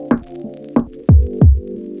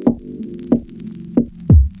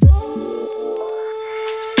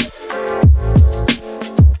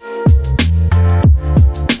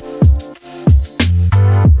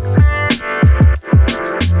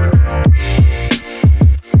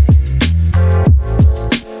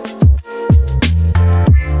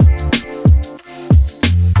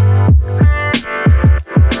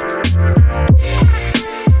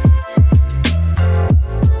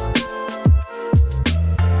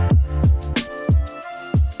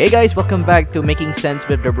Hey guys, welcome back to Making Sense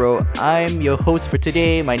with the Bro. I'm your host for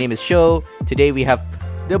today. My name is Sho. Today we have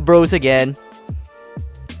the bros again.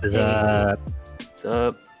 What's Hey. up? What's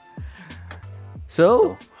up?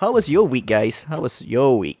 So, how was your week, guys? How was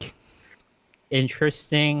your week?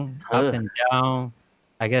 Interesting, up Uh, and down.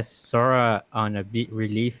 I guess Sora on a bit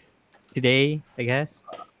relief today. I guess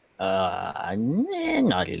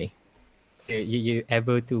not really. you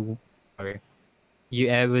able to or you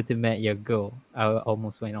able to met your goal. I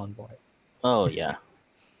almost went on board. Oh yeah,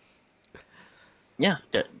 yeah.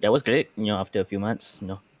 That was great. After a few months,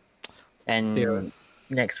 Still, and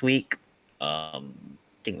next week,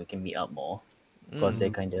 think we can meet up more because they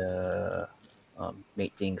Mm. kind of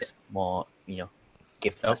make things more.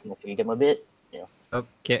 Give oh, us more freedom a bit.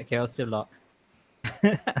 KL still locked.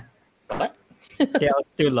 What? KL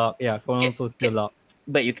still locked. Yeah, Kuala Get, Lumpur still get, locked.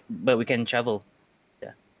 but we can travel.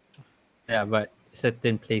 Yeah. Yeah, but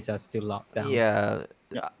certain places are still locked down. Yeah,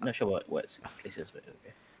 Not sure what places, but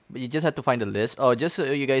okay. but you just have to find a list. Oh, just so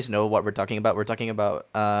you guys know what we're talking about. We're talking about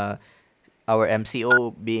our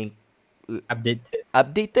MCO being Updated.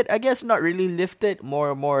 updated. I guess not really lifted.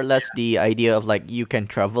 More or less the idea of like you can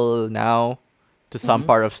travel now to some Mm-hmm.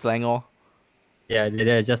 part of Selangor. Yeah,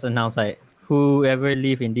 they just announced like whoever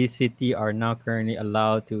live in this city are now currently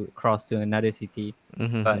allowed to cross to another city. But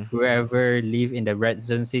Mm-hmm. whoever live in the red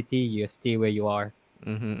zone city, you stay where you are.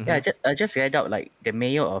 Yeah, Mm-hmm. I just read out like the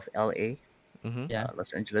mayor of LA, Mm-hmm. Yeah.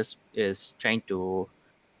 Los Angeles, is trying to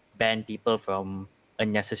ban people from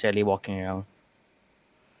unnecessarily walking around.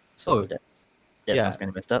 So Oh, that yeah. sounds kind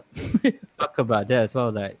of messed up. Talk about that as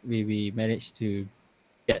well. Like we managed to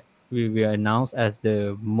get we were announced as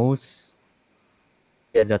the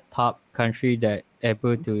top country that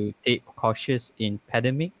able to take cautious in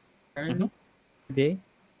pandemics Mm-hmm. currently today.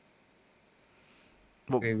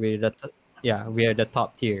 Well, We're yeah, we are the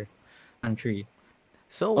top tier country. Oh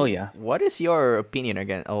so, yeah. what is your opinion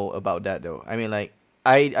again? Oh, about that though. I mean, like,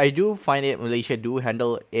 I do find it Malaysia do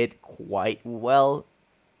handle it quite well.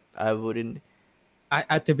 I wouldn't.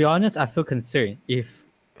 I to be honest, I feel concerned if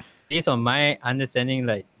based on my understanding,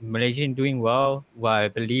 like Malaysian doing well, while I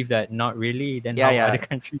believe that not really, then Yeah, how other yeah,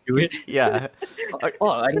 country do it? yeah.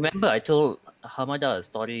 Oh, I remember I told Hamada a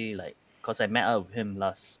story like because I met up with him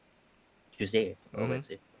last Tuesday or Mm-hmm.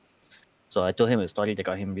 Wednesday. So I told him a story that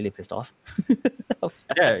got him really pissed off.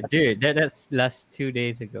 Yeah, dude, that's last 2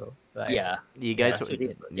 days ago. Like, Yeah, You yeah, guys, last 2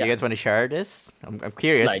 days. But you yeah, guys want to share this? I'm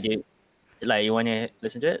curious. like you want to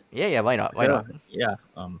listen to it? Yeah, yeah. Why not? Why Sure. not? Yeah.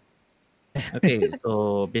 Okay.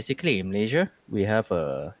 So basically, in Malaysia, we have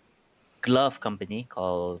a glove company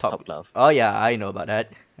called Top. Top Glove. Oh yeah, I know about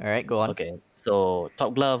that. All right, go on. Okay, so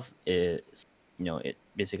Top Glove is, it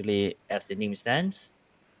basically, as the name stands,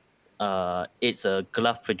 it's a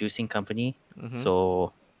glove producing company. Mm-hmm.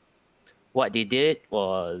 So what they did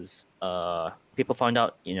was, people found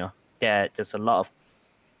out, that there's a lot of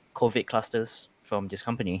COVID clusters from this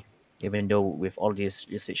company, even though with all these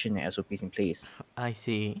restriction and SOPs in place. I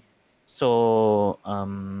see. So,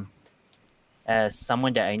 as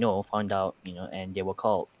someone that I know found out, and they were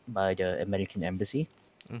called by the American embassy.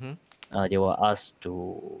 Mm-hmm. They were asked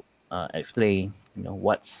to explain,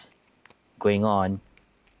 what's going on,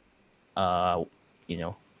 uh, you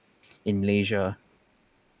know, in Malaysia.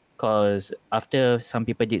 Because after some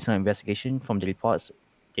people did some investigation from the reports,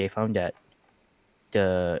 they found that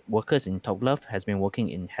the workers in Top Glove has been working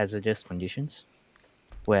in hazardous conditions,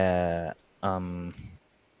 where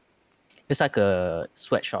it's like a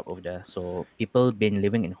sweatshop over there. So people been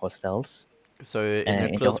living in hostels, So in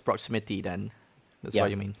and a close proximity, then that's what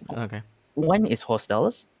yeah, you mean. Okay. one is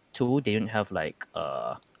hostels. Two, they don't have like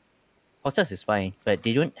hostels is fine, but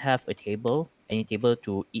they don't have a table, any table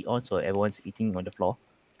to eat on, so everyone's eating on the floor.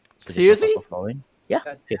 So there's no Seriously? proper flooring. Yeah,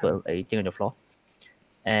 God people are eating on the floor,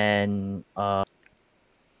 and all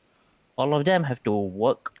of them have to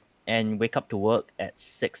work and wake up to work at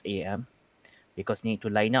 6 a.m. because they need to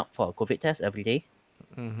line up for a COVID test every day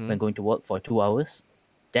Mm-hmm. when going to work for 2 hours.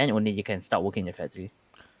 Then only you can start working in the factory.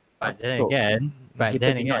 but then So again, but people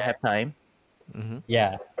then did not again, have time. Mm-hmm.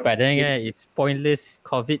 yeah, but then They, again, it's pointless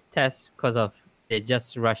COVID test because of they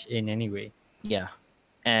just rush in anyway. yeah,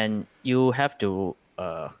 and you have to.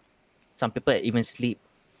 Some people even sleep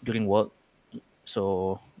during work,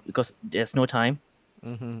 so because there's no time,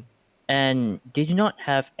 Mm-hmm. and they do not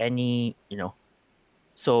have any,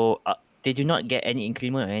 so they do not get any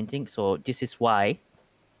increment or anything. So this is why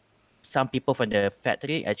some people from the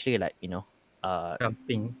factory actually, like,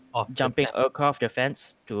 Jumping off the jumping fence. across the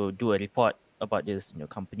fence to do a report about this,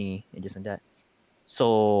 company and this and that.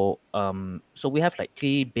 So we have like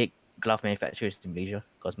three big glove manufacturers in Malaysia,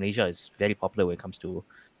 because Malaysia is very popular when it comes to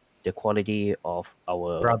the quality of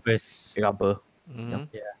our Rubbers. rubber Mm-hmm.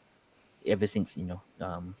 ever since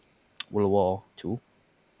World War II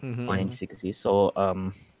Mm-hmm. in 1960s. So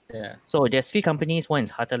Yeah. so there's three companies. One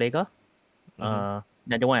is Hartalega. Mhm.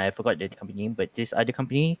 Another one I forgot the company name, but this other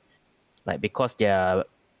company, like because their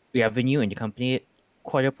revenue in the company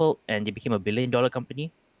quadrupled and they became $1 billion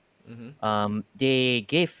company. Mm-hmm. They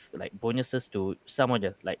gave like bonuses to some of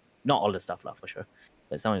the, like, not all the stuff lah for sure,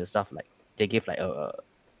 but some of the stuff, like they give like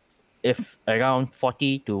if around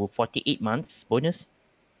 40 to 48 months bonus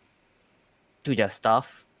to their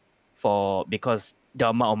staff for, because the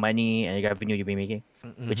amount of money and revenue you've been making,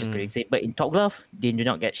 which is Mm-hmm. crazy. But in Top Glove, they do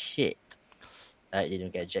not get shit. They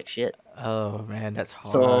don't get jack shit. Oh man, that's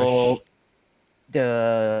harsh. So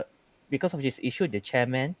the because of this issue, the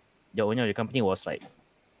chairman, the owner of the company, was like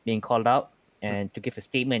being called out and to give a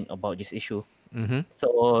statement about this issue. Mm-hmm.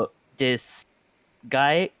 So this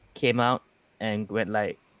guy came out and went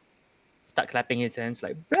like, start clapping his hands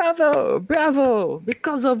like, bravo, bravo,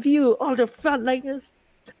 because of you, all the frontliners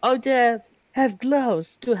out there have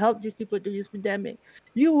gloves to help these people through this pandemic.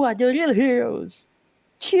 You are the real heroes.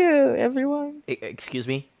 Cheer, everyone. Excuse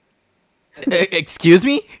me. Excuse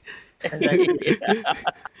me. Exactly.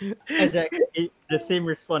 Exactly the same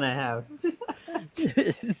response I have.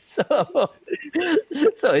 so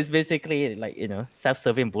so it's basically like,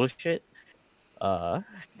 self-serving bullshit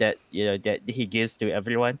that that he gives to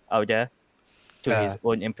everyone out there, to his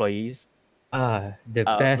own employees. The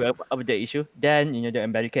best. About the issue. Then the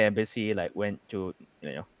American embassy like went to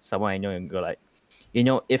someone I know and go like,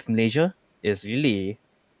 if Malaysia is really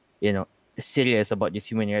serious about these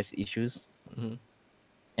human rights issues, Mhm.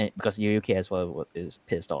 and because the UK as well is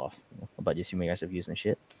pissed off about this human rights abuse and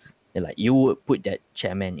shit, they're like, you would put that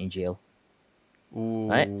chairman in jail,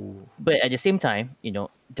 right? Ooh. But at the same time,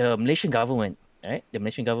 the Malaysian government, right? The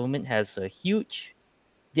Malaysian government has a huge,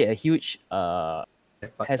 they a huge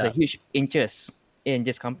Fucked has a up. huge interest in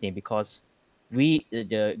this company, because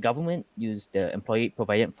the government use the employee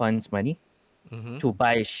provident funds money Mm-hmm. to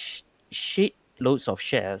buy shit loads of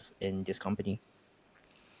shares in this company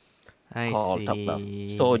I called Top Glove.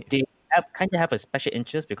 So see. they have a special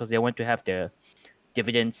interest because they want to have the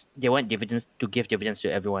dividends. They want dividends to give dividends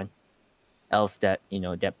to everyone else that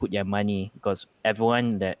that put their money, because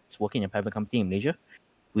everyone that's working in a private company in Malaysia,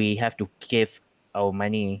 we have to give our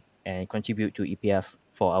money and contribute to EPF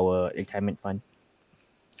for our retirement fund.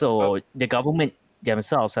 So the government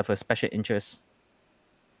themselves have a special interest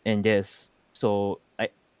in this. So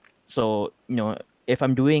if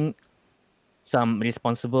I'm doing some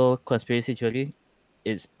responsible conspiracy theory,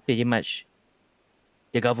 it's pretty much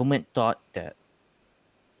the government thought that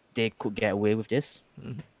they could get away with this.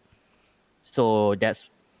 Mhm. So that's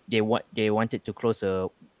they wanted to close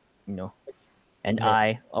you know an Yeah.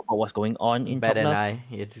 eye about what's going on in Bad Top and Glove.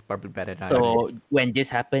 I. It's probably bad and I on it. So when this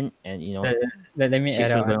happened, and Let me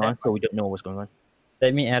shit's add still up on going that. on, so we don't know what's going on.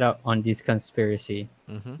 Let me add up on this conspiracy.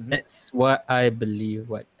 Mm-hmm. Mhm. That's what I believe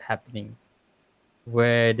what happening.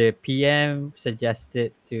 Where the PM suggested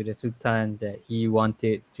to the Sultan that he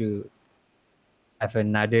wanted to have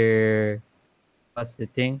another, what's the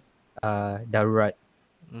thing? Darurat.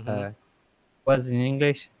 Mm-hmm. What's in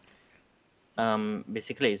English?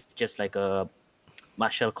 Basically, it's just like a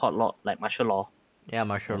martial court law, like martial law. Yeah,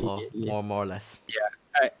 martial law, Yeah. more or less.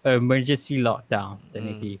 Emergency lockdown, Mm.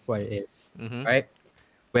 technically, what it is, Mm-hmm. right?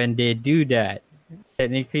 When they do that,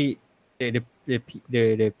 technically,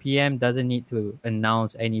 the PM doesn't need to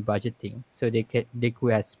announce any budgeting, so they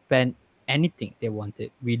could have spent anything they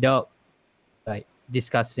wanted without like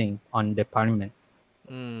discussing on the parliament,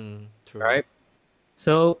 True. right?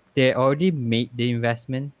 So they already made the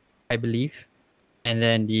investment, I believe, and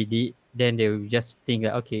then then they will just think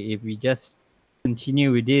that, okay, if we just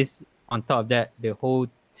continue with this, on top of that, the whole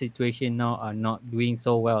situation now are not doing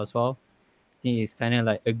so well as well. I think it's kind of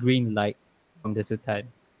like a green light from the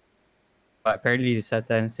Sultan, but apparently the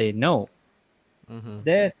Sultan say no. Mm-hmm.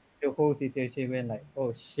 That's the whole situation when like,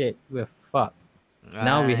 oh shit, we're fucked.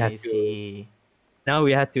 Now we have I to see.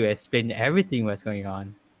 explain everything what's going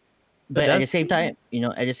on. But But at the that's same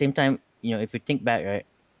time, if you think back, right,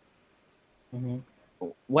 Mhm.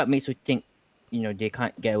 what makes you think, they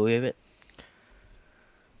can't get away with it?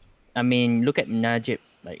 I mean, look at Najib,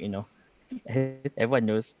 like, everyone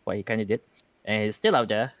knows what he kind of did, and he's still out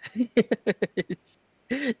there.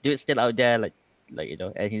 Dude's still out there,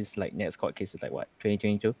 and his like next court case is like what,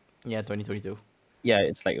 2022? Yeah, 2022. Yeah,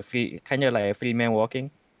 it's like kind of like a free man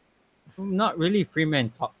walking. Not really free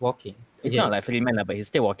man walking. It's Okay. not like free man, but he's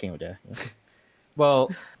still walking out there.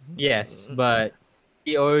 Well, yes, but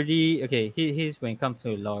he already okay. He's when it comes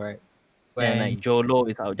to law, right? And When like Jolo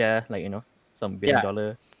is out there, like some $1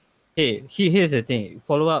 billion. Hey, here's the thing.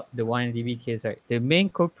 Follow up the 1MDB case, right? The main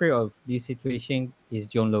culprit of this situation is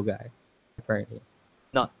John Logai, apparently,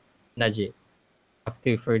 not Najib.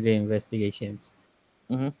 After further investigations,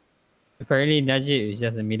 Mm-hmm. apparently Najib is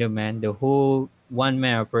just a middleman. The whole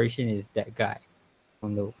one-man operation is that guy.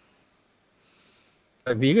 John Lo.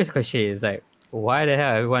 The biggest question is like, why the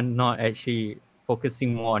hell everyone not actually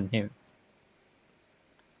focusing more on him?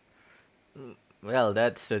 Well,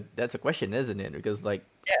 that's a question, isn't it? Because like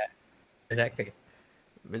Yeah, exactly,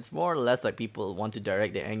 it's more or less like people want to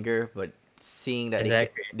direct their anger, but seeing that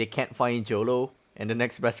exactly. they can't find Jolo, and the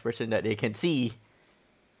next best person that they can see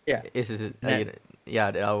Yeah, is that,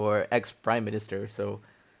 yeah, our ex prime minister. So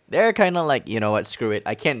they're kind of like, you know what, screw it.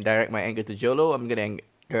 I can't direct my anger to Jolo. I'm gonna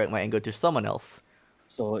direct my anger to someone else.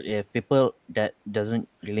 So if people that doesn't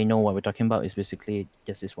really know what we're talking about, is basically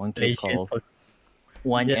just this one case Malaysian called police.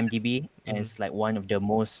 One Just MDB, and Hmm. it's like one of the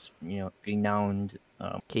most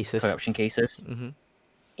Cases. corruption cases Hmm.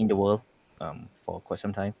 in the world for quite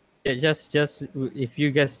some time. yeah, just if you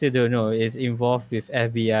guys still don't know, is involved with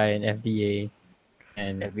FBI and FDA,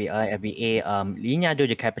 and FBI, FBA, Leonardo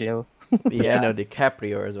DiCaprio. Yeah, I yeah, know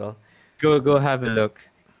DiCaprio as well. go have a look.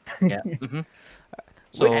 Yeah. Wait,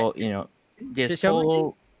 So this Shall we?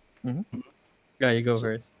 whole. Mhm. Yeah, you go So,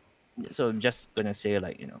 first. so just gonna say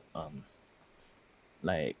like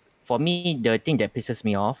like for me the thing that pisses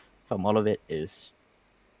me off from all of it is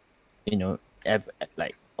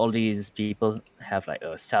like all these people have like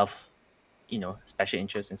a self special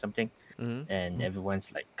interest in something, mm-hmm. and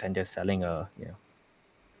everyone's like kind of selling a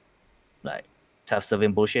like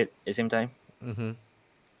self-serving bullshit at the same time. Mm-hmm.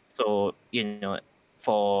 So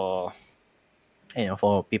for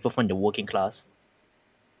for people from the working class,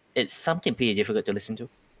 it's something pretty difficult to listen to.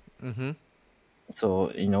 Mm-hmm.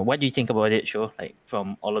 So what do you think about it, Sure? Like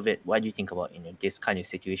from all of it, what do you think about this kind of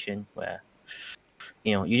situation where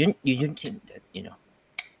you don't think that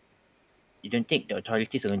you don't think the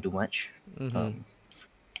authorities are going to do much. Mm-hmm. um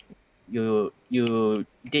you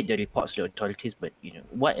did the reports to the authorities, but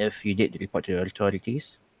what if you did the report to the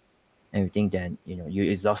authorities and you think that you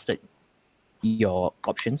exhausted your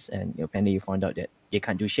options, and apparently you found out that they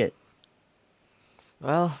can't do shit.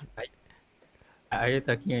 Well, Are you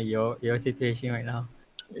talking about your situation right now?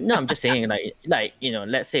 No, I'm just saying, like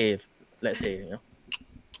let's say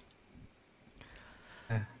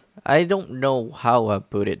I don't know how I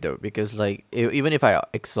put it though, because like even if I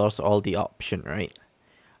exhaust all the option, right?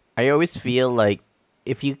 I always Mhm. feel like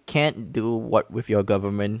if you can't do what with your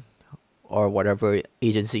government or whatever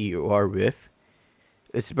agency you are with,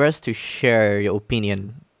 it's best to share your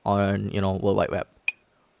opinion on World Wide Web,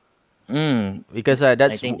 mm, because I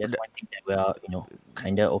think that's one thing that we are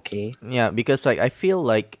kind of okay. yeah, because like I feel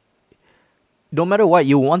like no matter what,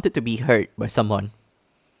 you want it to be heard by someone.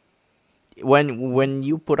 When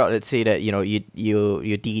you put out, let's say that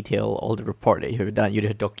you detail all the report that you've done, you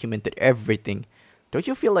have documented everything. Don't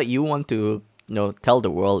you feel like you want to tell the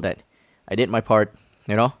world that I did my part?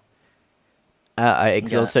 You know, I Yeah.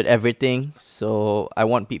 exhausted everything, so I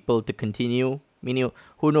want people to continue. Meaning,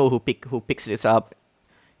 who picks this up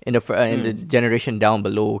in the mm, generation down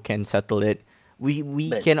below can settle it. but We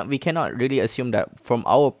cannot really assume that from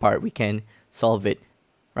our part we can solve it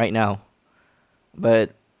right now.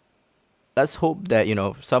 But let's hope that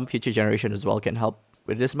some future generation as well can help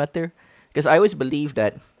with this matter, because I always believe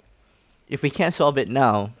that if we can't solve it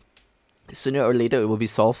now, sooner or later it will be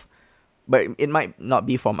solved, but it might not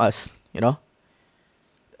be from us.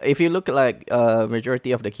 If you look at like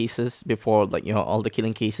majority of the cases before, like all the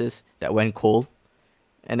killing cases that went cold,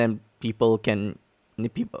 and then people from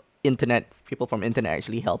internet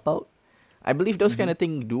actually help out. I believe those kind mhm. of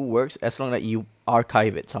thing do works as long that you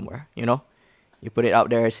archive it somewhere. You put it out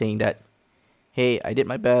there saying that, hey, I did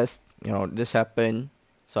my best. This happened,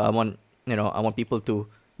 so I want people to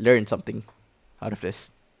learn something out of this.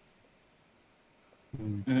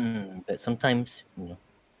 Mm. But sometimes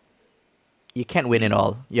You can't win it we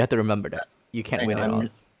all. You have to remember that you can't I know win it all.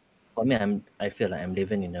 for me, I feel like I'm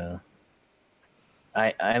living in a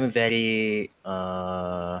I'm very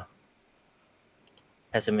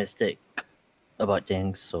pessimistic about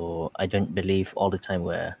things, so I don't believe all the time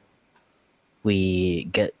where we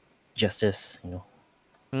get justice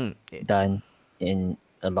Mm, done in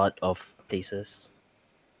a lot of places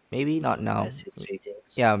maybe not now. as history things.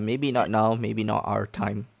 Yeah, maybe not And now. Maybe not our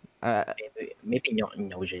time. maybe not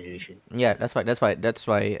in our generation, Yeah, yes. that's why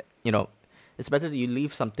it's better that you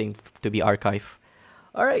leave something to be archived.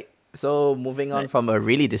 All right. So moving on But from a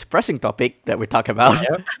really depressing topic that we talk about.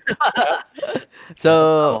 Yep. Yep. how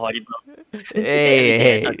So horrible. Everything I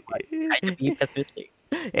hey, talk about is kind of be pessimistic.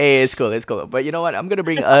 hey, it's cool, it's cool. But you know what? I'm gonna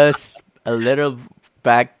bring us a little.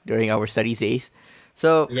 back during our study days.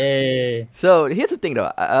 So Yay. so here's the thing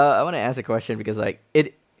though. I want to ask a question because like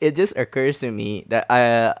it just occurs to me that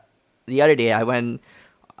the other day I went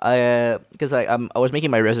because I was making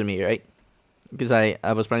my resume, right, because I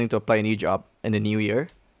was planning to apply a new job in the new year.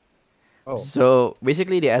 Oh. So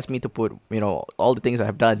basically they asked me to put all the things I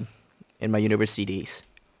have done in my university days.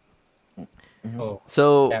 Oh.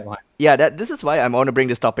 So That one. yeah, this is why I want to bring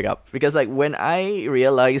this topic up because like when I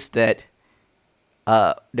realized that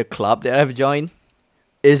the club that I've joined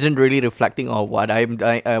isn't really reflecting on what I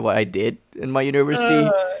did in my university.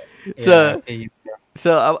 So Yeah,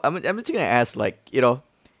 I'm just gonna ask, like,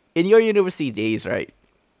 in your university days, right?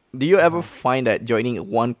 Do you ever find that joining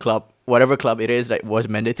one club, whatever club it is that was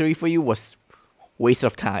mandatory for you, was waste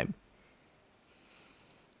of time?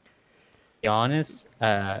 be honest,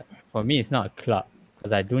 for me, it's not a club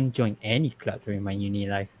because I don't join any club during my uni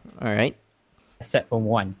life All right. except for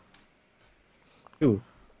one. Two.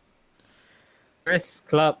 First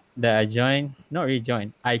club that I joined, not really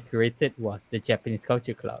joined, I created was the Japanese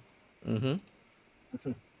Culture Club. Mm-hmm.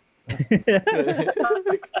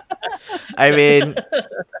 I mean,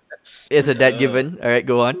 isn't that given? All right,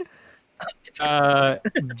 go on.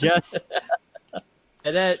 Just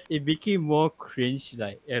and then it became more cringe.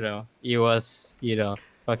 Like it was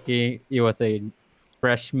fucking. It was a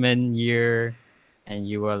freshman year, and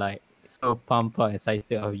you were like so pumped up,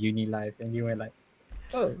 excited of uni life, and you were like,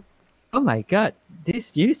 oh my god,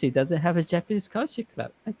 this university doesn't have a Japanese culture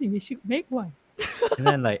club. I think we should make one. And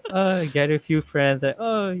then like, get a few friends. Like,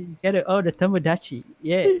 get it. Oh, the Tomodachi.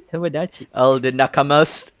 Yeah, Tomodachi. All the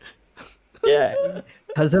nakamas. Yeah,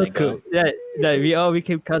 Kazoku. Yeah, like we all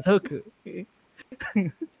became Kazoku.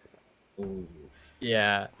 Ooh.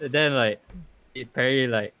 Yeah, then like it very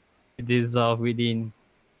like dissolved within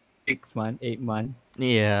 6 months, 8 months.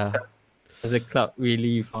 Yeah. As a club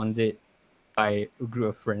really founded by a group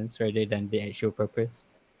of friends rather than the actual purpose.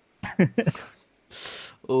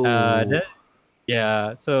 Oh. Then,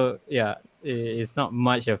 yeah, so yeah, it's not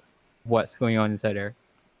much of what's going on inside there.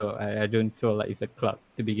 So I don't feel like it's a club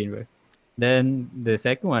to begin with. Then the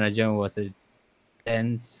second one I joined was a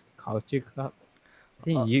dance culture club. I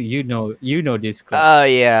think you know this club. Oh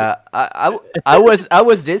yeah, I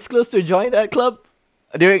was this close to join that club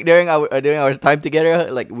during our time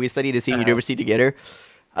together. Like we studied the same university together.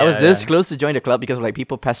 I was this close to join the club because like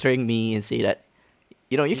people pestering me and say that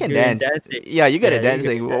you can You're dance. dancing. Yeah, you gotta Yeah, dance.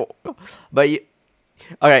 you Like, but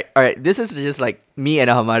all right. This is just like me and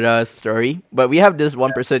Hamada's story. But we have this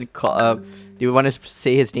one person. Do you want to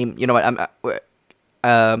say his name? You know what?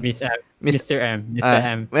 Miss M. Miss- Mr. M. Mr.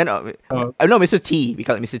 M. Oh. No, Mr. T. We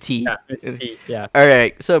call it Mr. T. Yeah, Mr. T. Yeah. All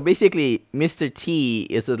right. So basically, Mr. T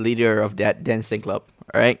is the leader of that dancing club.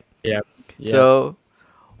 All right. Yeah. So,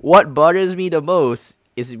 what bothers me the most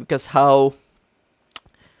is because how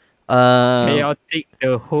chaotic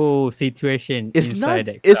the whole situation it's inside not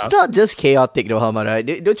that it's club. not just chaotic though,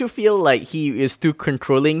 Hamada. Don't you feel like he is too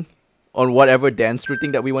controlling on whatever dance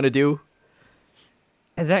routine that we want to do?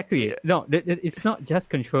 Exactly. No, it's not just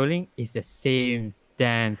controlling. It's the same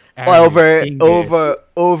dance Over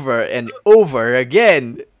and over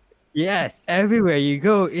again. Yes, everywhere you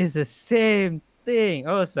go, it's the same thing.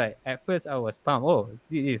 I was like, at first I was pumped. Oh,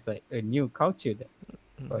 this is like a new culture.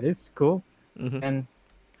 Oh, this is cool. Mhm. And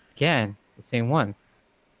again, the same one.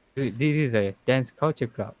 Dude, this is a dance culture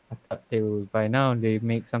club. I thought they would by now they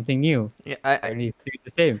make something new. Yeah, Apparently, it's still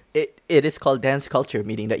the same. it is called dance culture,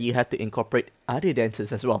 meaning that you have to incorporate other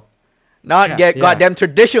dances as well. Not Yeah, get yeah. goddamn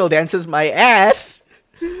traditional dances, my ass.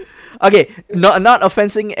 Okay, not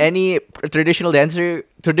offending any traditional dancer.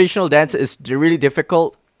 Traditional dance is really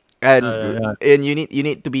difficult, and No. and you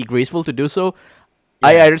need to be graceful to do so.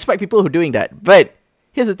 I respect people who are doing that, but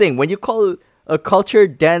here's the thing: when you call a culture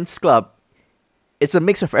dance club, it's a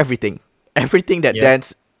mix of everything that Yeah.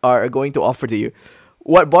 dance are going to offer to you.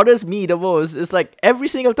 What bothers me the most is like every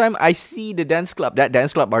single time I see that dance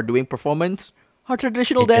club are doing performance are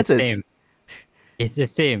traditional It's dances. the same. It's the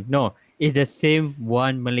same. No, it's the same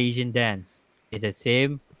one Malaysian dance. It's the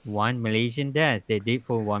same one Malaysian dance they did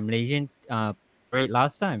for one Malaysian parade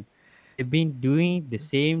last time. They've been doing the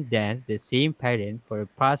same dance, the same pattern for the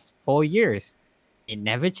past 4 years. It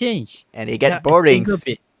never changed. And it Not get a boring. single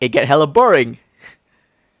bit. It get hella boring.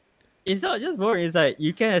 It's not just boring. It's like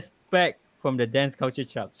you can expect from the dance culture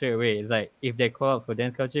club straight away. It's like if they call out for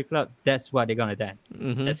dance culture club, that's what they're gonna dance.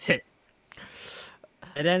 Mhm. That's it.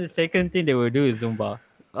 And then the second thing they will do is Zumba.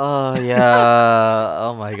 Oh yeah.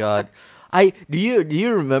 Oh my god. Do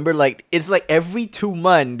you remember like it's like every 2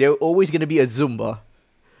 months there always gonna be a Zumba.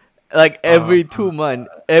 Like every 2 month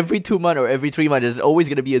or every 3 months there's always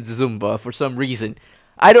gonna be a Zumba for some reason.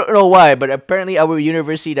 I don't know why, but apparently our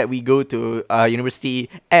university that we go to, University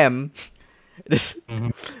M, this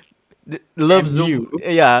Mhm. loves Zoom. MU.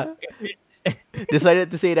 Yeah,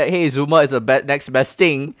 decided to say that hey, Zuma is the next best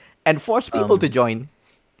thing, and force people to Um, join.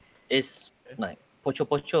 It's like Pocho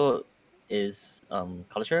Pocho is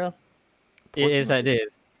cultural. It's like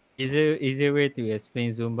this. Easier way to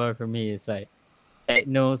explain Zumba for me is like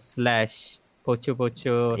techno slash pocho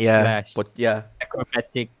pocho Yeah, slash but yeah,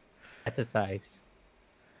 acrobatic exercise.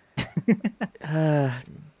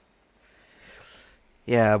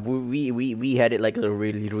 yeah. We had it like a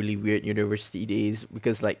really weird university days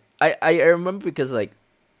because like I remember because like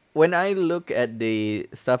when I look at the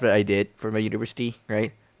stuff that I did for my university,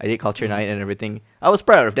 right? I did culture Mhm. night and everything. I was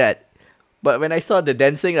proud of that. But when I saw the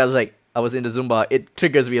dancing, I was like, I was in the Zumba. It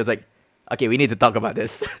triggers me. I was like, okay, we need to talk about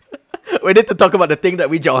this. We need to talk about the thing that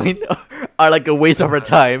we joined are like a waste of our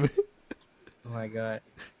time. Oh my god.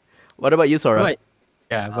 What about you, Sora? What?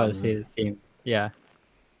 Yeah, I'm about to say Um, the same. Yeah.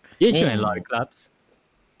 You join a lot in of clubs.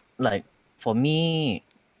 like for me,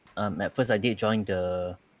 at first I did join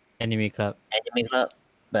the Anime club. anime club,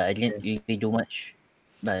 but I didn't Okay. really do much.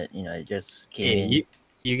 But I just came Hey, in.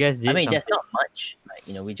 you guys I did mean, there's something. not much. Like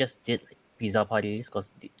we just did like pizza parties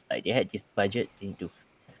because like they had this budget they need to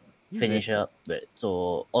finish up. But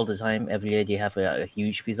so all the time, every year they have a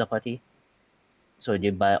huge pizza party. So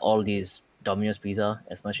they buy all these Domino's pizza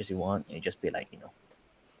as much as you want, and you just pay like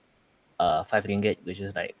 5 ringgit, which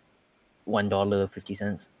is like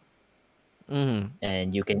 $1.50, Mm-hmm.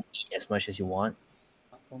 and you can eat as much as you want,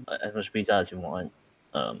 as much pizza as you want,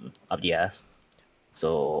 up the ass.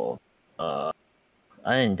 So other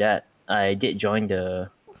than that, I did join the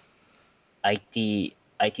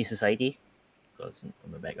IT society because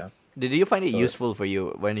from my background. Did you find it So useful for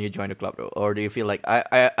you when you joined the club, though, or do you feel like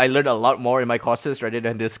I learned a lot more in my courses rather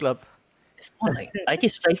than this club? it's more like IT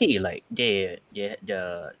society. Like the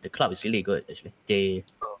club is really good actually. They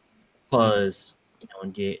because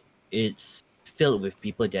it's filled with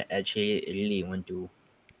people that actually really want to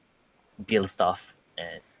build stuff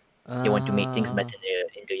and they want to make things Uh, better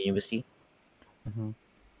in the university. Mhm.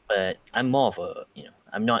 But I'm more of a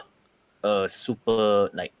I'm not a super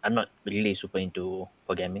like I'm not really super into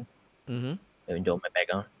programming mm-hmm. even though my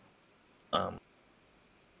background. Um,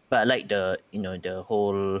 but I like the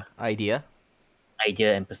whole Idea.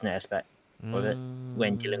 idea and personal aspect of it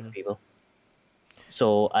when dealing with Mm. people.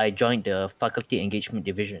 So I joined the faculty engagement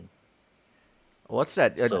division. What's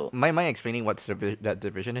that? So Mind explaining what that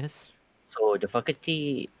division is? so the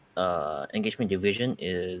faculty engagement division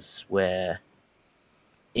is where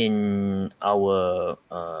in our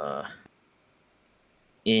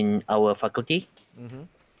faculty, Mm-hmm.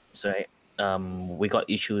 so we got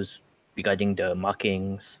issues regarding the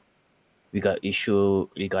markings, we got issue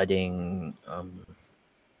regarding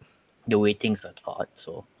the way things are taught.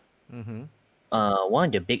 So Mm-hmm. one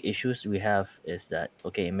of the big issues we have is that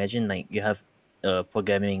okay, imagine like you have a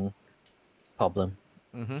programming problem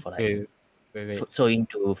Mm-hmm. for like Wait. so you need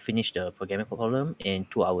to finish the programming problem in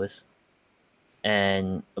 2 hours.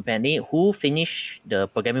 And apparently, who finished the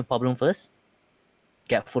programming problem first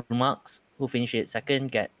get full marks. Who finish it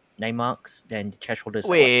second get 9 marks. Then the threshold is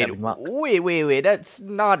like what, Wait, 7 marks? wait. That's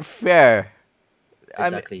not fair. I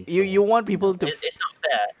mean, Exactly. you So want people to. it's not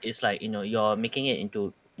fair. It's like you're making it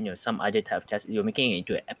into some other type of test. You're making it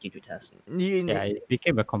into an aptitude test. Yeah, it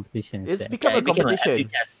became a competition It's instead. become Yeah, a it became an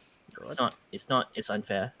aptitude competition. test. No, it's not. It's not. It's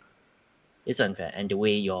unfair. It's unfair, and the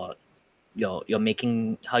way you're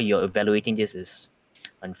making how you're evaluating this is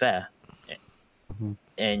unfair, Mhm.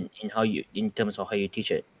 and in how you in terms of how you teach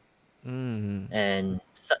it. Mm. And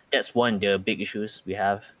that's one of the big issues we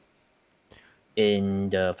have in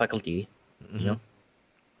the faculty, you Mm-hmm. know.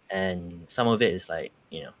 And some of it is like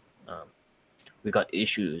we got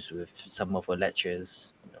issues with some of our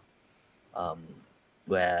lectures, um,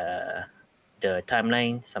 where the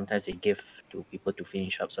timeline sometimes they give to people to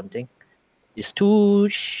finish up something is too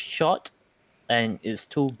short and is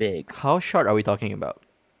too big. How short are we talking about?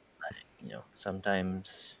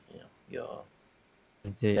 Sometimes you're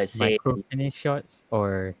Is it let's say micro finish shots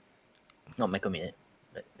or not microminute,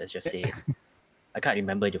 but let's just say I can't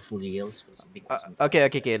remember the full details. It's been quite some time.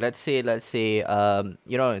 Okay. Let's say,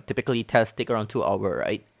 typically tests take around 2 hours,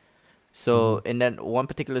 right? So Mhm. in that one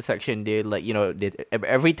particular section, they like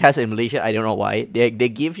every test in Malaysia, I don't know why they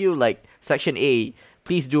give you like section A,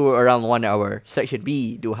 please do around 1 hour. Section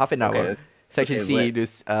B, do half an hour. Okay, Section okay, C, wait. do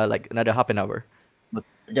like another half an hour. But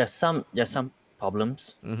there's some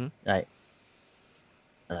problems Mm-hmm. like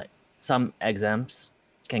like some exams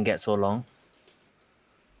can get so long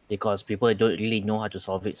because people don't really know how to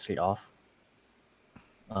solve it straight off.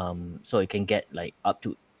 So it can get like up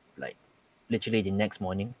to like literally the next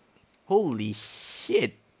morning. Holy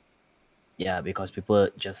shit. Yeah, because people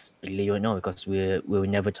just really don't know because we were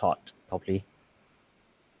never taught properly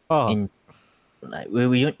Oh, in like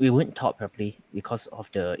we weren't taught properly because of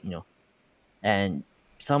the and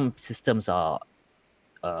some systems are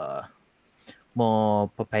uh more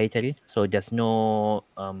proprietary, so there's no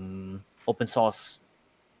open source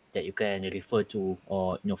that you can refer to,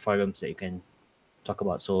 or forums that you can talk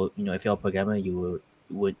about. So if you're a programmer, you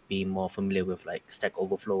would be more familiar with like Stack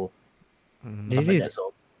Overflow, this stuff like that. is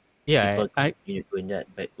So yeah. people continue doing that,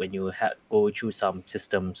 but when you go through some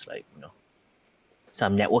systems like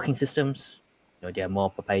some networking systems, they are more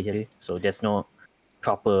proprietary, so there's no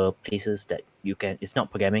proper places that you can. It's not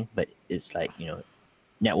programming, but it's like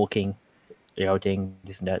networking, routing,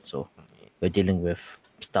 this and that. So we're dealing with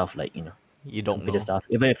stuff like You don't computer know. stuff.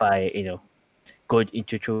 Even if I go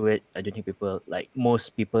into through it, I don't think people, like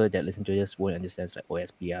most people that listen to this, won't understand like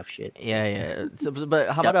OSPF shit. Yeah, yeah. So, but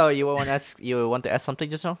Yep. Hamada, you want to ask something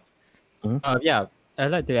just now? Yeah,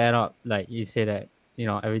 I'd like to add up. Like you say that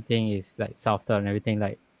everything is like self-taught and everything.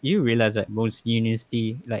 Like you realize that most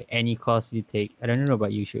university, like any course you take, I don't know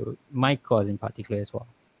about you, sure. My course in particular as well.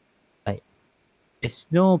 Like there's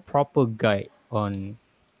no proper guide on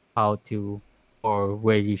how to or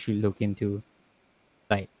where you should look into.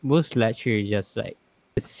 Like most lecturers just like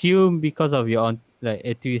assume because of your own like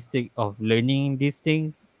atheistic of learning this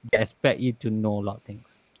thing, they expect you to know a lot of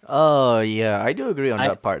things. Oh, yeah. I do agree on I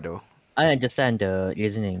that part though. I understand the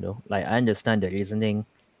reasoning though. Like I understand the reasoning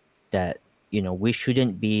that we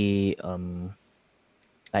shouldn't be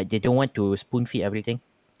like they don't want to spoon feed everything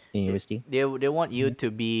in university. They want you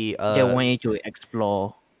to be They want you to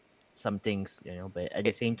explore some things, but at the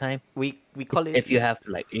eh, same time, we call it if you have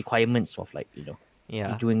like requirements of like you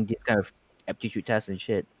yeah. doing this kind of aptitude tests and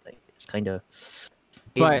shit, like it's kind of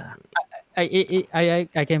But In yeah.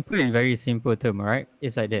 I can put it in very simple term, right?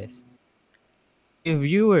 It's like this. If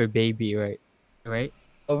you were a baby, right?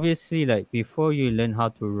 Obviously, like before you learn how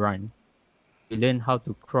to run, you learn how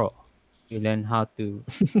to crawl, you learn how to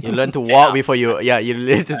you learn to walk Yeah, before you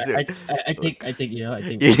learn to I think I think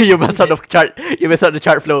you mess up the chart, you mess up the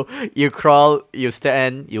chart flow. You crawl, you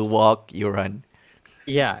stand, you walk, you run.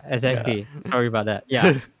 yeah, Yeah. exactly. Sorry about that.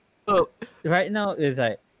 Yeah. So right now is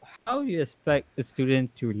like how you expect a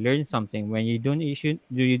student to learn something when you don't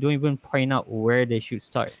even point out where they should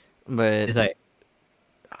start. But It's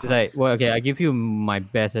like well, okay, I give you my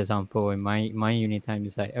best example in my unit time.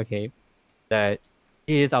 Is like okay, that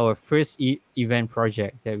is our first event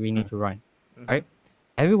project that we need to run, right?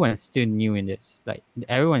 Everyone's still new in this. Like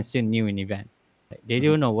everyone's still new in event. Like, they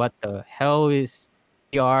don't know what the hell is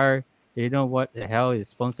PR. They don't know what the hell is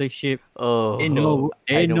sponsorship. They oh, know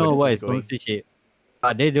I they know where know this what is is going. sponsorship,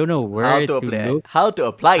 but they don't know How where to to apply it? look, How to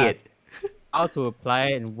apply at it? how to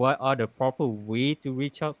apply and what are the proper way to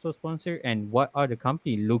reach out to a sponsor and what are the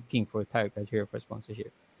company looking for type criteria for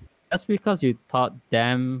sponsorship. That's because you taught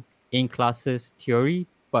them in classes theory,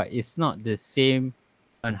 but it's not the same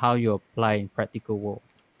on how you apply in practical world.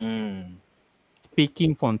 mm,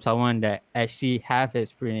 Speaking from someone that actually have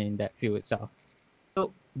experience in that field itself.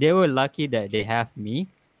 So they were lucky that they have me.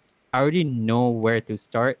 I already know where to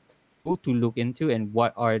start, who to look into, and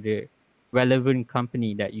what are the relevant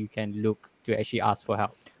company that you can look to actually ask for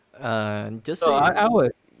help. Just So say I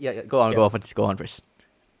was yeah, yeah. Go on, yeah. go on first.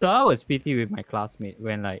 So I was pity with my classmate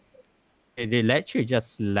when like the lecturer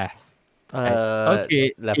just left. Right?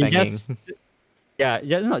 Okay, Left it hanging. just yeah,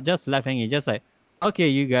 just not just left hanging. Just like okay,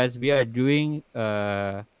 you guys, we are doing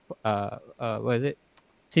what is it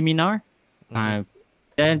seminar? Mhm.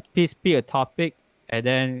 Then please pick a topic, and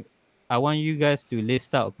then I want you guys to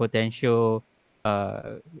list out potential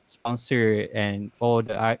sponsor and all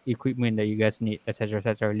the equipment that you guys need, etc.,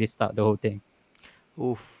 etc. List out the whole thing.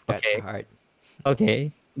 Oof, that's Okay, hard.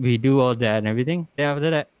 okay, we do all that and everything. Then after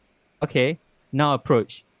that, okay, now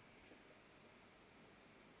approach.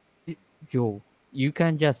 Yo, you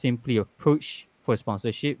can't just simply approach for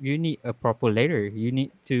sponsorship. You need a proper letter. You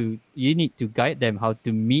need to guide them how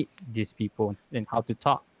to meet these people and how to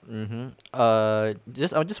talk. I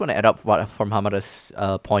just want to add up what from Hamada's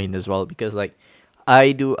point as well, because like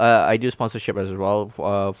I do sponsorship as well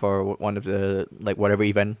for one of the like whatever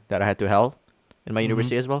event that I had to held in my Mm-hmm.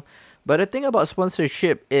 university as well. But the thing about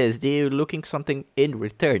sponsorship is they're looking something in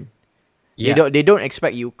return. Yeah, They don't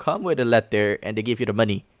expect you come with a letter and they give you the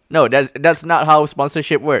money. No, that's not how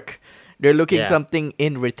sponsorship work. They're looking yeah. something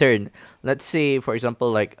in return. Let's say for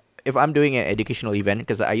example like if I'm doing an educational event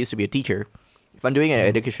because I used to be a teacher, if I'm doing an Mm-hmm.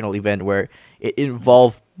 educational event where it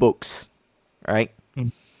involves books, right?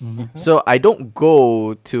 Mm-hmm. So I don't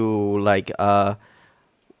go to like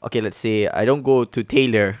okay, let's say I don't go to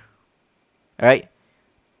Taylor right?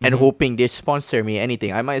 And Mhm. hoping they sponsor me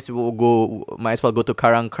anything. I might as well go to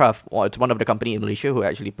Karang Craft. Well, it's one of the company in Malaysia who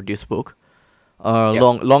actually produce book. Yeah.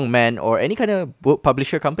 Longman or any kind of book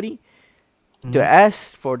publisher company to Mhm.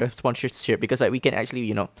 ask for the sponsorship, because like we can actually,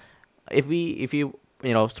 if you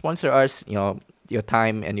sponsor us, your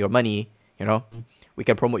time and your money, Mhm. we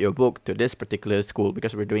can promote your book to this particular school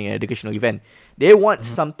because we're doing an educational event. They want Mhm.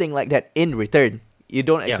 something like that in return. You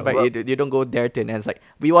don't Yeah. expect Well, you don't go there to and it's like,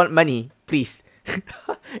 we want money, please.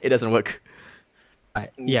 It doesn't work.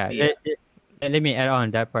 yeah. Yeah. Let me add on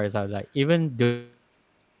that part. So like, even though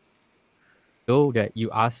that you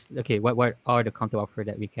ask, okay, what are the counter offer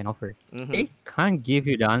that we can offer? Mhm. They can't give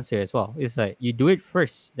you the answer as well. It's like you do it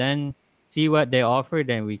first, then see what they offer,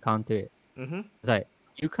 then we counter it. Mhm. It's like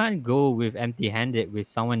you can't go with empty-handed with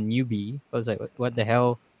someone newbie. I was like, what the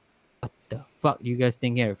hell? What the fuck you guys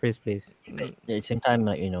thinking in the first place? But at the same time,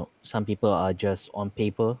 like, some people are just on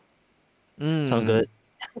paper. Sounds Mm. good.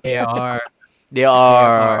 They are, They they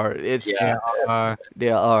are, are. It's they Yeah. are. they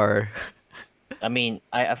are. I mean,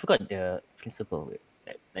 I forgot the principle. Wait,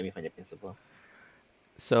 let me find the principle.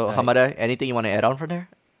 So Like, Hamada, anything you want to add on from there?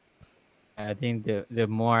 I think the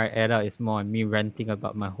more I add out is more on me ranting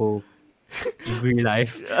about my whole degree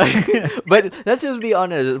life. But let's just be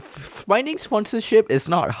honest. Finding sponsorship is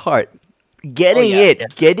not hard. Oh yeah,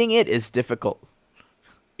 Getting it is difficult.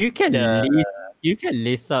 You can the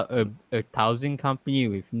list out a thousand company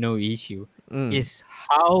with no issue. Mm. It's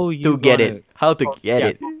how you To get gonna it, how to get yeah,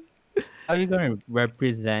 it. how you gonna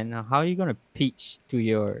represent, how you gonna pitch to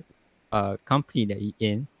your company that you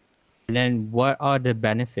in, and then what are the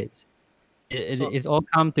benefits. so It's all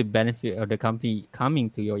come to benefit of the company coming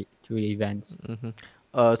to your events.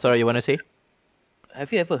 Hmm. Sorry, you want to say?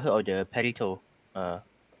 have you ever heard of the Pareto? Uh,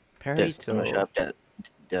 I'm not sure Pareto. if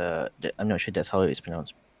the I'm not sure that's how it's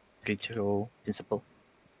pronounced. Pareto principle.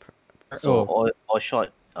 So Oh, all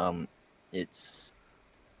short, it's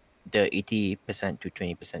the 80% to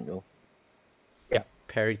 20% rule. yeah.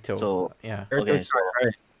 Pareto. So Yeah. okay, That's so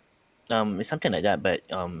right. it's something like that. But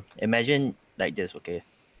imagine like this. Okay,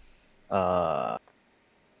 uh,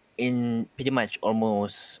 in pretty much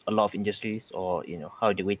almost a lot of industries, or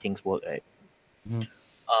how the way things work, right? Mhm.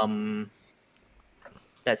 Um,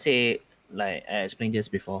 let's say, like I explained this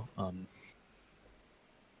before.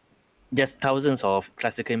 There's thousands of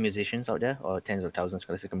classical musicians out there, or tens of thousands of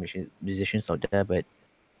classical musicians out there, but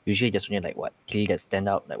usually there's only like what three that stand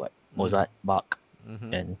out, like what Mm. Mozart, Bach,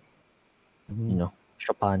 Mhm. and Mhm.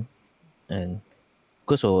 Chopin, and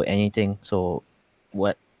goes or anything. So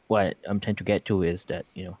what what I'm trying to get to is that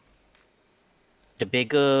the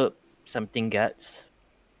bigger something gets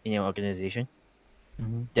in your organization,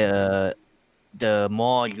 Mhm. the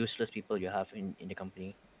more useless people you have in the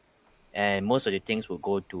company, and most of the things will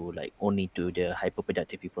go to like only to the hyper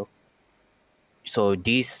productive people. So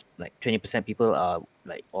these like 20% people are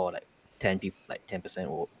like, or like 10 people, like 10%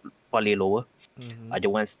 or probably lower, Mhm. are the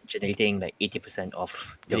ones generating like 80% of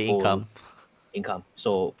the The whole income. income.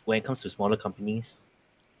 So when it comes to smaller companies,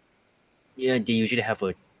 yeah, they usually have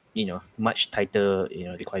a much tighter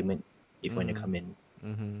requirement if when they Mhm. come in.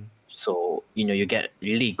 Mhm. So you get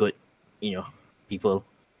really good you know people.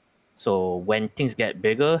 So when things get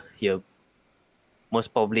bigger, you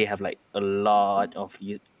most probably have like a lot of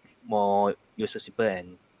more useless people,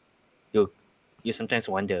 and you you sometimes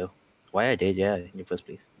wonder why are they there in the first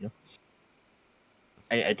place.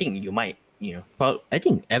 I think you might I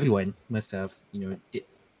think everyone must have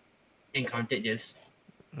encountered this,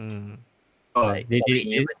 Mm-hmm. Mm. Oh, like probably in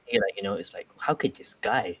university, like it's like, how could this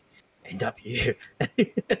guy end up here?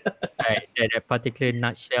 right, that particular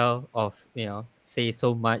nutshell of say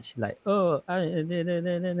so much like but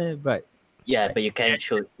Yeah, like but you can't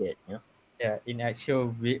show it. yeah, in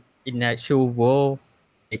actual world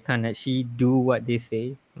they can't actually do what they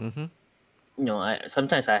say. Mhm. I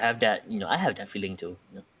sometimes I have that I have that feeling too,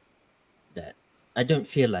 that I don't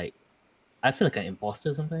feel like I feel like an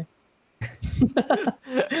imposter sometimes.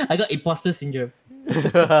 I got imposter syndrome.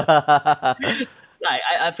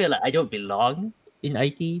 I feel like I don't belong in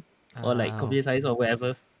IT or like Oh. computer science or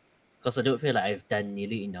whatever, because I don't feel like I've done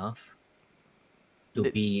nearly enough to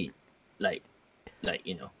The- be like like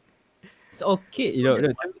It's okay,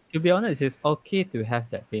 to be honest, it's okay to have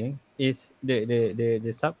that feeling. It's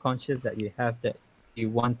the subconscious that you have that you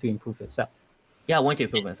want to improve yourself. yeah, I want to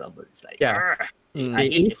improve myself, but it's like, Yeah. I Mm.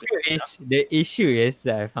 hate the feeling. The issue is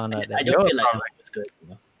that I found out I that don't your feel like problem, I'm as good.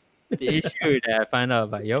 the issue that I found out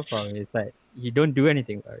about your problem is that you don't do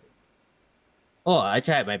anything about it. Oh, I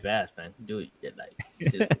tried my best, man. Dude, yeah, like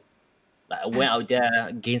seriously. Like I went out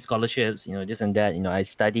there, gained scholarships, this and that. I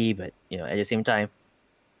study, but at the same time,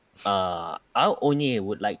 I only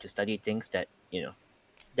would like to study things that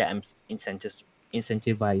that I'm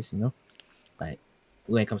incentivized. Like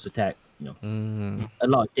when it comes to tech, Mm. a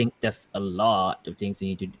lot of things. There's a lot of things you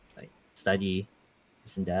need to like study,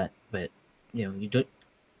 this and that. But you don't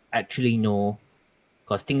actually know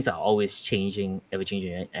because things are always changing, ever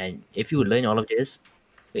changing, right? And if you learn all of this,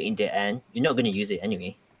 but in the end, you're not going to use it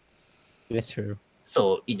anyway. That's true.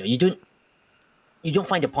 So you don't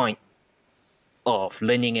find the point of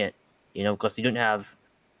learning it, because you don't have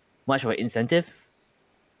much of an incentive.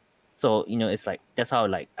 So it's like that's how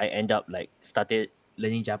like I end up like started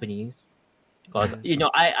learning Japanese because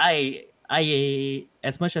I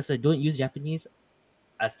as much as I don't use Japanese,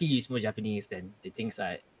 I still use more Japanese than the things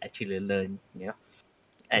I actually learn.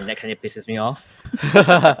 And that kind of pisses me off.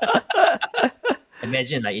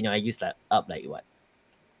 Imagine like I use like up like what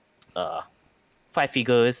 5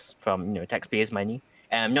 figures from taxpayers' money,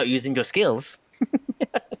 and I'm not using those skills.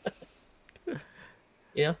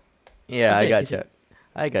 You know, Yeah, I something that gotcha.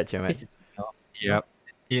 I gotcha, man. pisses me off. Yep.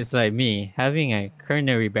 It's like me having a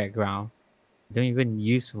culinary background. Don't even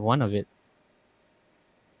use one of it.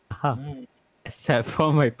 Aha. Mm. Except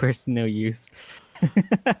for my personal use.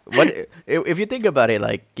 What if you think about it?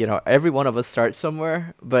 Like every one of us starts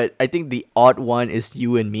somewhere, but I think the odd one is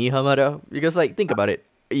you and me, Hamada. Because like think about it,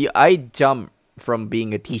 I jump from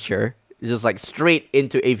being a teacher just like straight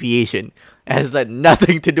into aviation. It has like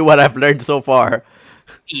nothing to do what I've learned so far.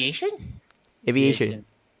 Aviation, Aviation,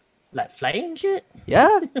 like flying shit.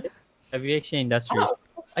 yeah. Aviation industry. Oh,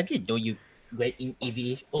 I didn't know you went in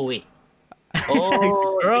aviation. Oh wait. Oh,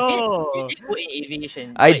 you Bro. did go in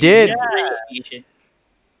aviation. I But you did. didn't study aviation.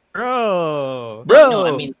 Bro. No, I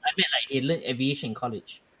Bro. mean, like he learned aviation in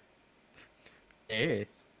college.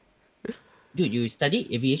 Yes. Dude, you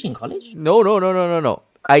studied aviation in college? No, no, no, no, no, no.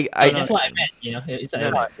 Yeah, no, that's what I meant. It's No,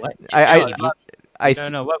 like, no. what? I, You I, studied aviation? I, No,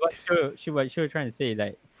 no. What she was trying to say,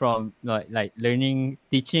 like from like learning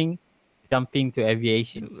teaching, jumping to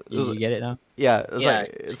aviations. You get it now? yeah, it's Yeah.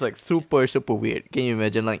 like super super weird. Can you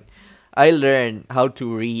imagine? Like, I learned how to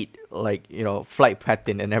read like flight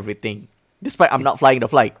pattern and everything. Despite I'm not flying the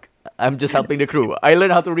flight, I'm just helping the crew. I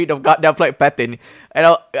learned how to read the goddamn flight pattern,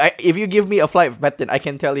 and if you give me a flight pattern, I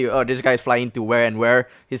can tell you, oh, this guy's flying to where and where.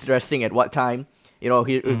 He's resting at what time. He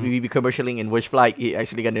be commercialing in which flight. He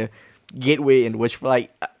actually gonna gateway in which flight.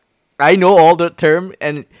 I know all the term,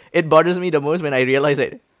 and it bothers me the most when I realize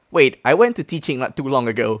that. Wait, I went to teaching not too long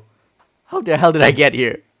ago. How the hell did I get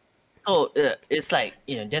here? So it's like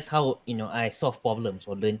that's how I solve problems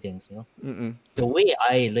or learn things. Mm-mm. The way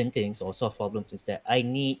I learn things or solve problems is that I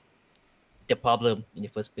need the problem in the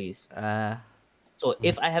first place. So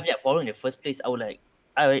if I have that problem in the first place,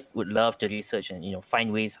 I would love to research and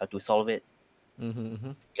find ways how to solve it.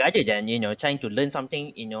 Mm-hmm. Rather than trying to learn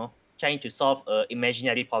something, trying to solve a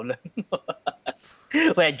imaginary problem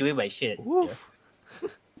when I'm doing my shit. Woof.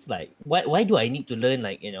 It's like why do I need to learn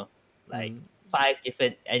like like Mm. 5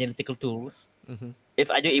 different analytical tools Mm-hmm. if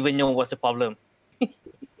I don't even know what's the problem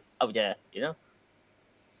out there? I don't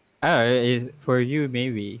know, is for you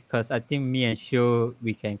maybe because I think me and Shio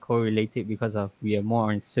we can correlate it because of we are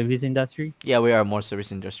more on service industry. Yeah, we are more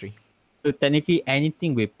service industry. So technically,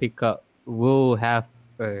 anything we pick up will have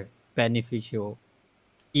a beneficial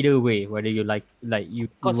either way. Whether you like you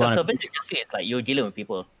Because the want to, service industry is like you're dealing with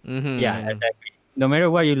people. Mm-hmm. yeah, exactly. No matter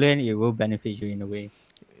what you learn, it will benefit you in a way.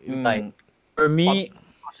 Like Mm, for me,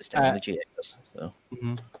 process technology, I guess. So,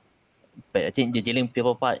 mhm. but I think the dealing with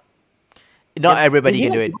people part. Not the everybody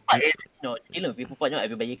can dealing do with it. people part is the dealing with people part. Not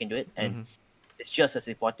everybody can do it, and Mhm. it's just as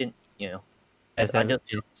important, as As other every-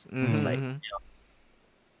 fields. Mm-hmm. It's like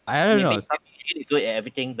I don't know. maybe you're really good at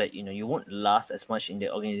everything, but you won't last as much in the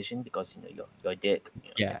organization because you're a dick.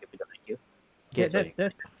 Yeah. People don't like you. Yeah, Yeah,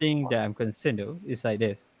 that's the thing that I'm concerned though. It's like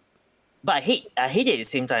this. But I hate it at the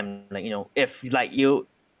same time. Like if like you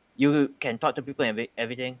can talk to people and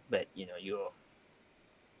everything, but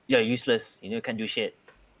you're useless. You can't do shit.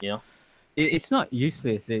 It's not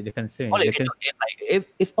useless. The concern. All you The can con- do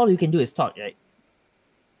if all you can do is talk, right?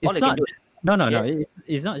 All it's you can not. do is No, no, shit. no.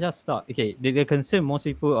 It's not just talk. Okay, the concern most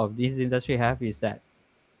people of this industry have is that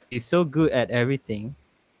you're so good at everything,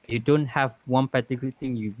 you don't have one particular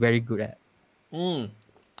thing you're very good at. Mm.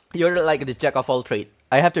 You're like the jack of all trades.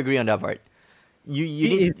 I have to agree on that part. You It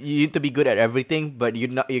need is- you need to be good at everything, but you're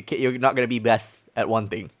not gonna be best at one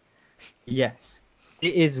thing. Yes,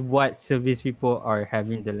 it is what service people are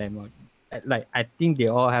having dilemma. Like I think they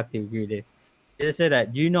all have to agree with this. They say that,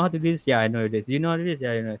 do you know how to do this? Yeah, I know this. Do you know how to do this?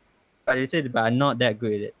 Yeah, I know. But they said, but I'm not that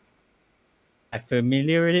good at it. I'm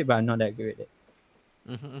familiar with it, but I'm not that good at it.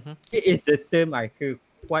 Mm-hmm. It is a term I hear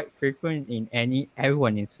quite frequent in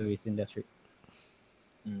everyone in service industry.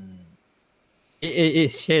 Mm.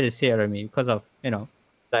 It's share to say, I mean, because of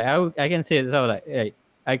like I can say it's like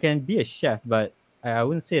I can be a chef, but I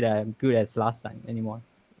wouldn't say that I'm good as last time anymore.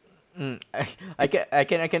 I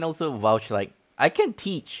can also vouch, like I can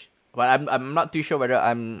teach, but I'm not too sure whether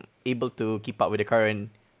I'm able to keep up with the current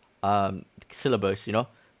syllabus,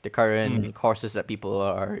 the current courses that people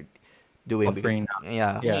are doing. Because, Offering now.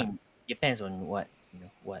 yeah. I Yeah. mean, depends on what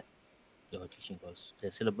you're teaching, because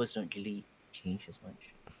the syllabus don't really change as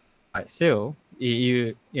much. Still,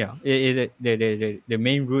 the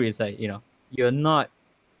main rule is like you're not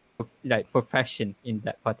like profession in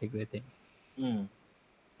that particular thing. Mm.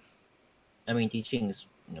 I mean, teaching is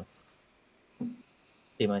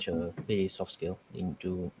pretty much a very soft skill. You need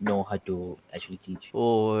to know how to actually teach.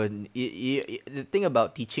 Oh, and the thing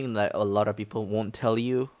about teaching that a lot of people won't tell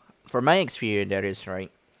you, from my experience, that is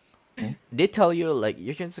right. Hmm? They tell you like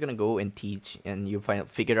you're just gonna go and teach, and you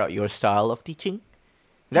figure out your style of teaching.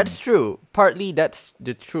 That's true. Partly that's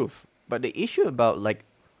the truth. But the issue about, like,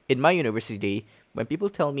 in my university, when people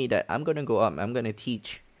tell me that I'm gonna go up, I'm gonna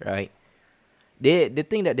teach, right? They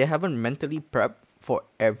think that they haven't mentally prepped for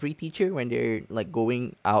every teacher when they're like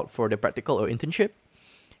going out for the practical or internship.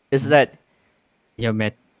 Is that,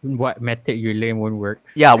 What method you learn won't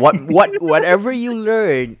works. yeah, whatever you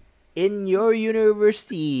learn in your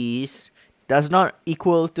universities does not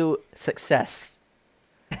equal to success.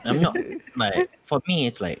 I'm not like, for me,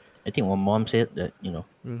 it's like, I think what mom said that,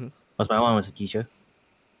 Mm-hmm. because my mom was a teacher.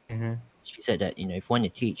 Mhm. She said that, if you want to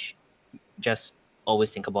teach, just always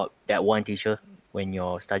think about that one teacher when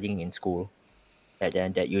you're studying in school, that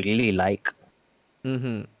you really like,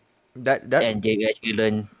 Mm-hmm. That and you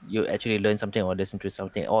actually learn something, or listen to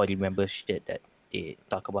something, or remember shit that they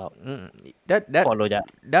talk about. that that Follow that.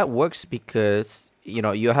 that works because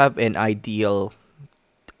you have an ideal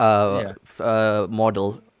Yeah.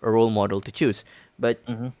 model, a role model to choose. But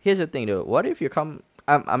Mm-hmm. here's the thing, though. What if you come?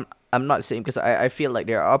 I'm not saying, because I feel like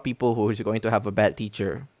there are people who is going to have a bad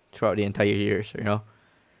teacher throughout the entire years. You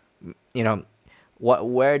know,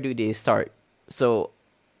 where do they start? So,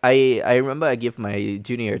 I remember I give my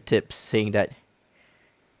junior tips saying that,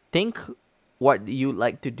 think what you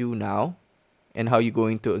like to do now and how you're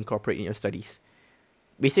going to incorporate in your studies.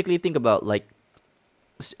 Basically, think about, like,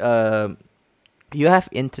 s- um you have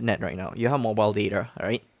internet right now. You have mobile data,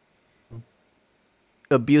 right?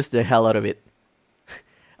 Abuse the hell out of it.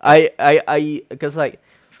 Because, like,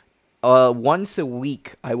 once a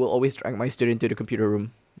week, I will always drag my student to the computer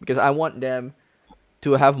room because I want them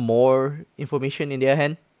to have more information in their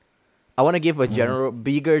hand. I want to give a Mm-hmm.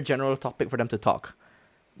 bigger general topic for them to talk.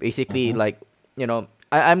 Basically, Mm-hmm. like,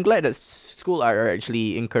 I'm glad that school are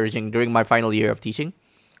actually encouraging during my final year of teaching.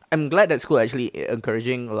 I'm glad that school actually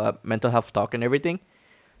encouraging mental health talk and everything.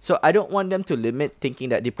 So I don't want them to limit thinking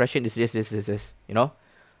that depression is this.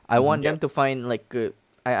 I Mm-hmm. want Yeah. them to find, like,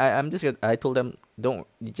 I told them, don't,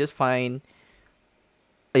 you just find,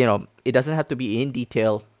 it doesn't have to be in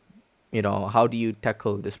detail. How do you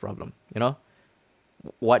tackle this problem?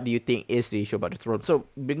 What do you think is the issue about this problem? So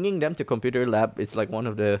bringing them to computer lab is like one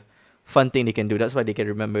of the fun thing they can do. That's why they can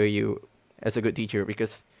remember you as a good teacher,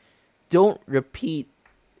 because don't repeat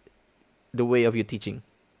the way of your teaching.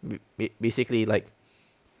 Basically, like,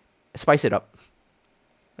 spice it up.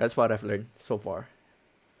 That's what I've learned so far.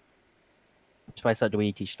 Spice out the way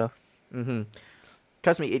you teach stuff. Mm-hmm.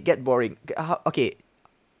 Trust me, it get boring. Okay.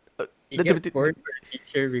 uh, It gets bored for the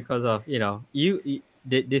teacher because of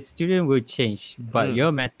the student will change, but Mm.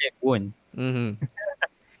 your method won't. Mm-hmm.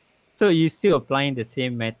 So you still applying the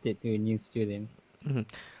same method to a new student. Mm-hmm.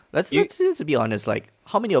 Let's You let's just be honest. Like,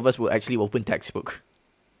 how many of us will actually open textbook?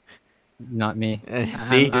 Not me.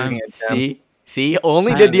 See, During exam. see.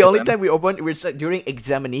 Only I'm the only time we open, we're during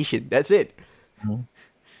examination. That's it. Mhm.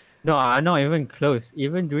 No, I'm not even close.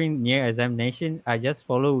 Even during near examination, I just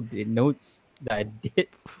follow the notes that I did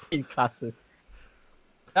in classes.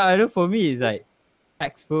 I know for me, it's like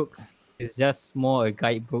textbooks. It's just more a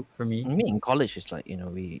guidebook for me. I mean, in college, it's like,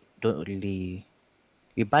 we don't really,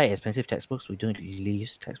 we buy expensive textbooks. We don't really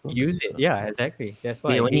use Use textbooks. it. So Yeah, exactly. That's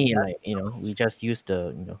why we I hate only, that. like, we just use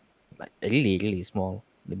the, like a really, really small,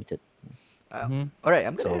 limited. Hmm. All right,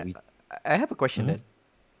 So we. I have a question Mhm. then.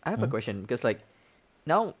 I have a Mhm. question because, like,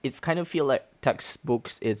 now it kind of feel like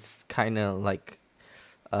textbooks is kind of like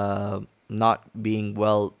not being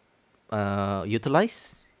well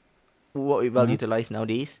utilized. Well Mhm. utilized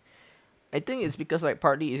nowadays. I think it's because, like,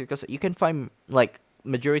 partly is because you can find, like,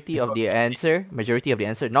 Information. majority of the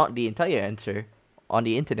answer, not the entire answer, on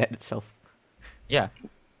the internet itself. Yeah.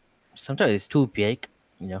 Sometimes it's too big.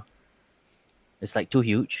 It's like too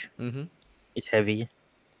huge. Mm-hmm. It's heavy.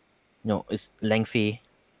 It's lengthy.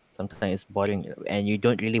 sometimes it's boring, and you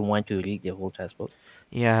don't really want to read the whole textbook.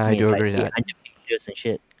 Yeah, I I mean, do it's like agree that. 800 pages and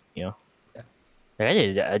shit. You know,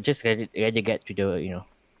 Yeah. I just rather get to the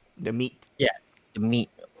The meat. Yeah. the meat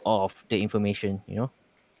of the information.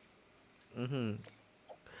 Mm-hmm.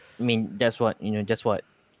 I mean, that's what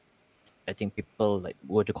I think people like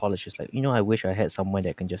go to college is like. I wish I had someone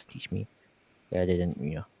that can just teach me rather than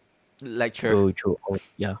Lecture. go through all.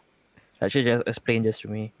 Yeah, actually just explain this to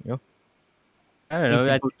me. I don't In know.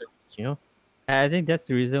 simple terms. I think that's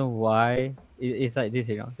the reason why it's like this.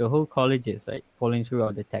 The whole college is like following through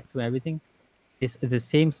all the text and everything. It's the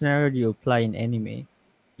same scenario you apply in anime.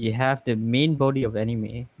 You have the main body of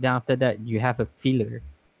anime. Then after that, you have a filler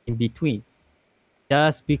in between,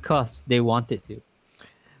 just because they wanted to.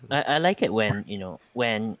 I like it when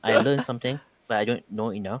when I learn something but I don't know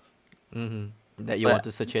enough, Mm-hmm. That you want but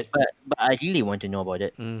to search it. but I really want to know about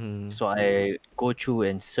it, Mm-hmm. so I go through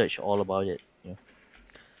and search all about it.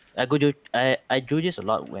 I do this a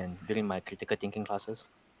lot when during my critical thinking classes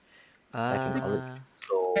back in college. Ah,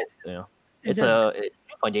 So It it's just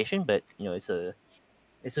a foundation, but it's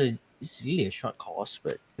really a short course.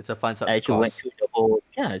 But it's a fun I sub actually went course. through the whole.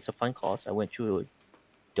 Yeah, it's a fun course. I went through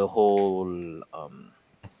the whole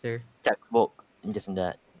master. textbook and this and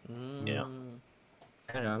that. You know. Mm.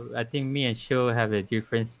 I don't know. I think me and Sho have a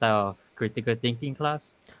different style of critical thinking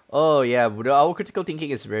class. Oh yeah, but our critical thinking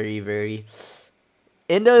is very, very.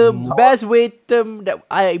 In the More, best way that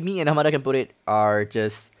me and Hamada can put it are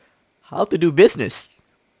just how to do business.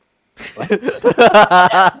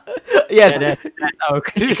 Yeah, Yes, that's our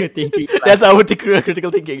critical thinking class. that's our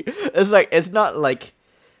critical thinking. It's not like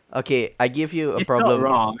okay, I give you a It's problem. not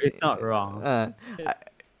wrong. It's not wrong. I,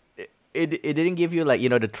 it didn't give you like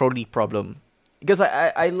the trolley problem, because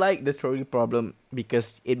I like the trolley problem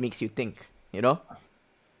because it makes you think,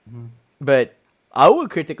 Mhm. but our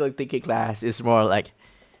critical thinking class is more like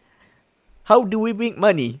how do we make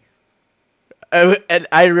money. And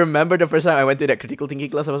I remember the first time I went to that critical thinking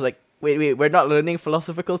class, I was like, wait, we're not learning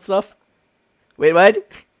philosophical stuff. Wait, what?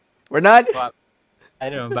 We're not. But I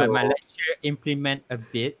don't know. But my So- lecturer implement a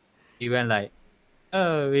bit. He went like,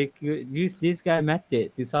 "Oh, we could use this guy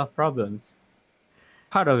method to solve problems."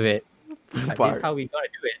 Part of it. But this is Part. how we gotta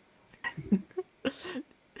do it.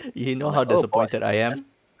 You know I'm how like, oh boy, disappointed I am,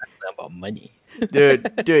 that's about money. dude.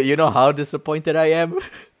 Dude, you know how disappointed I am.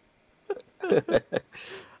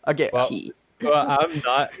 Okay, Well, He- well, I'm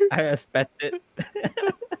not. I expected.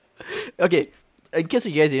 okay. In case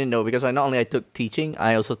you guys didn't know, because I not only I took teaching,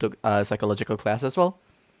 I also took psychological class as well.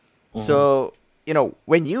 Mhm. So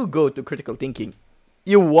when you go to critical thinking,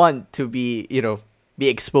 you want to be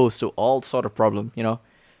exposed to all sort of problem.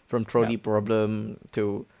 From trolley problem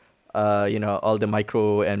to all the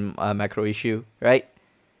micro and macro issue, right?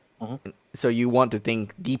 Mhm. So you want to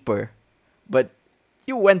think deeper, but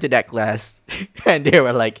you went to that class and they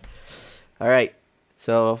were like, all right,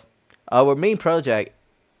 so our main project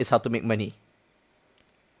is how to make money.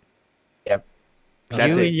 Yep.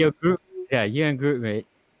 That's you it. and your group, you and group mate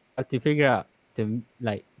have to figure out the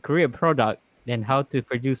like create a product and how to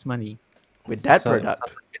produce money. With that So-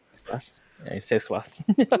 product. class. Yeah, it says class.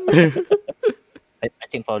 I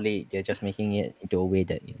think probably they're just making it into a way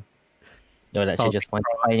that they'll actually Solving just want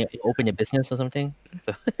to find open a business or something.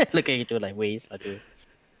 So looking into like ways how to.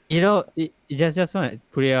 Just want to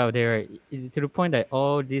put it out there, right? To the point that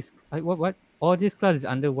all this what all this class is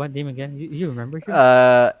under what name again? You remember?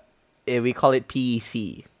 Sure? We call it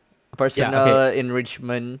PEC, personal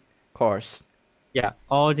enrichment course. Yeah,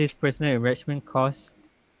 all this personal enrichment course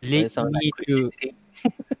lead sounds me like to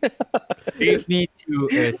lead me to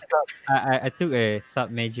a sub. I took a sub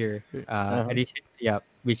major edition, yeah,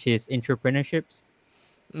 which is entrepreneurships.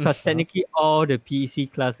 Because technically, all the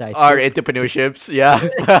PEC class I Our took, entrepreneurships, yeah.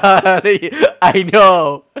 I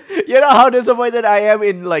know. You know how disappointed I am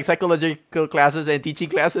in like psychological classes and teaching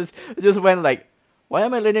classes. I just went like, why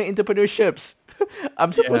am I learning entrepreneurships?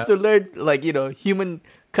 I'm supposed to learn like human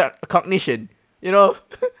cognition.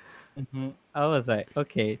 I was like,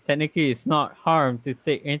 okay, technically, it's not harm to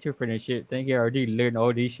take entrepreneurship. Technically, I already learned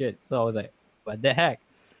all this shit. So I was like, what the heck?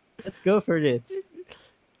 Let's go for this.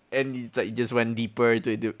 And it's like just went deeper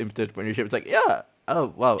into entrepreneurship. It's like, yeah,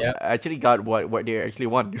 oh wow, Yeah. I actually got what they actually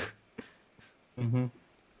want. Mm-hmm.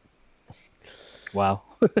 Wow.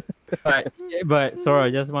 But sorry,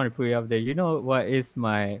 I just want to put it up there. You know what is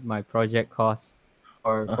my project cost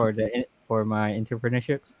for my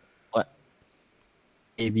entrepreneurships? What?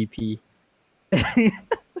 ABP.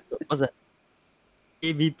 What's that?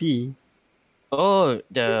 ABP. Oh,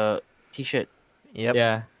 the T-shirt. Yep.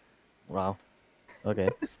 Yeah. Wow. Okay.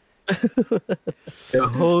 The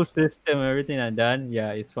whole system, everything I've done,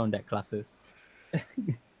 yeah, is from that classes.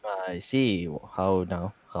 I see how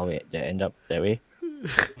they end up that way.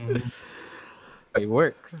 Mhm. But it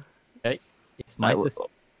works, right? It's I, my w- system.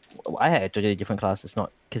 I had a totally different class. It's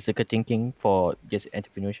not critical thinking for just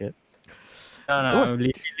entrepreneurship. No, It was no,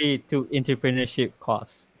 literally to entrepreneurship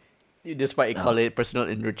course. Despite you uh, call it personal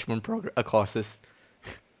enrichment courses.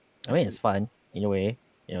 I mean it's fun in a way,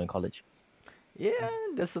 in college. Yeah,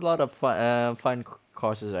 there's a lot of fun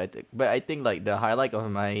courses I think, but I think like the highlight of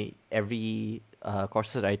my every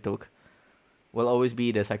courses that I took will always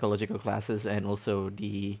be the psychological classes and also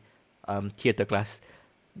the theater class.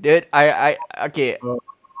 Dude, okay,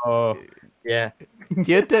 Oh, yeah.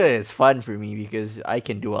 theater is fun for me because I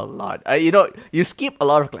can do a lot. You skip a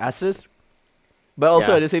lot of classes, but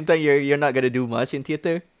also at Yeah. the same time you're not gonna do much in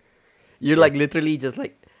theater. You're like Yes. literally just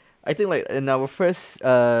like, I think like in our first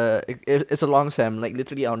it's a long sem, like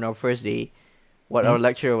literally on our first day, what Mhm. our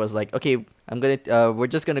lecturer was like, okay, we're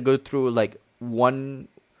just gonna go through like 1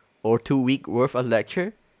 or 2 week worth of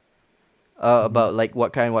lecture about like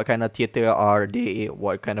what kind of theater are they,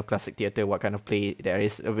 what kind of classic theater, what kind of play there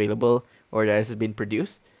is available or that has been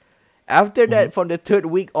produced. After Mhm. that, from the third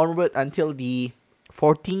week onward until the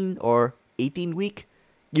 14 or 18 week,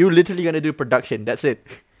 you're literally gonna do production. That's it.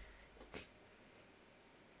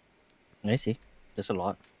 I see. There's a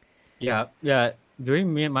lot. Yeah, yeah.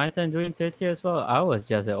 During my time during third year as well, I was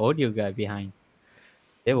just an audio guy behind.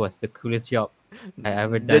 It was the coolest job I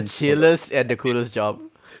ever The done for chillest and the coolest job.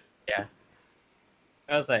 yeah.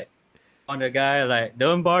 I was like on the guy like,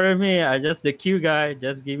 don't bother me. I just the cue guy.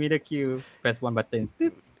 Just give me the cue. Press one button.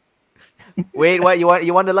 Wait, what you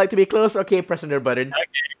want the light to be closed? Okay, press another button.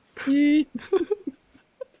 Beep.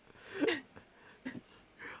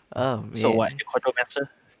 Oh man. So what? The quartermaster?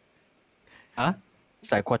 Huh?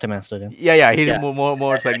 It's like quartermaster then. Yeah, he's Yeah. more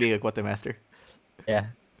likely a quartermaster. Yeah.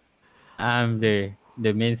 I'm the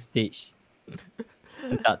main stage.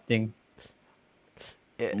 That thing.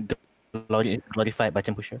 Yeah. Glorified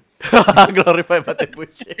button pusher. Glorified button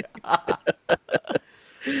pusher.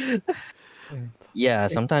 Yeah.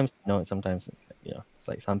 Sometimes sometimes it's like, it's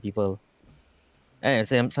like some people. And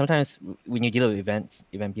sometimes when you deal with event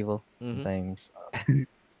people, Mhm. sometimes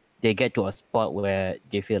they get to a spot where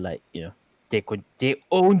they feel like they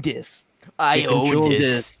own this. I They own control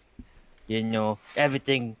this.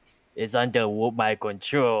 everything is under my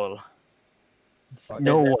control. Oh,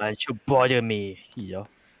 No that- one should bother me.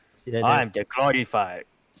 that- I'm the glorified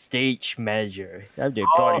stage manager. I'm the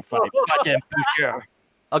Oh. glorified button pusher.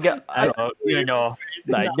 Okay. So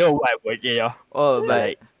like no one would Oh,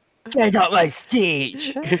 like get out my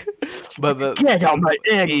stage. but Get out my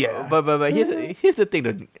area. but here's the thing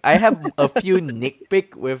though. I have a few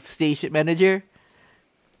nitpick with stage manager.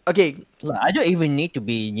 Okay, Look, I don't even need to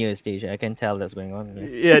be near stage. I can tell that's going on.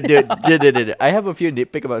 yeah, dude. I have a few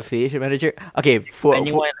nitpick about stage manager. Okay, for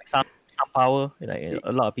Anyone like some power, like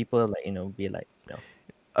a lot of people like be like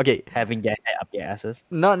okay, having their head up their asses.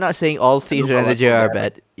 not saying all stage Look at what's manager on are there.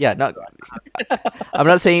 bad. Yeah, not. I'm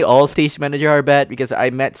not saying all stage manager are bad because I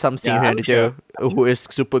met some stage Yeah, I'm manager who is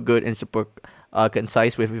super good and super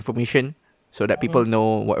concise with information, so that people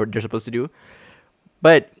know what they're supposed to do.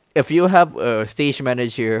 But if you have a stage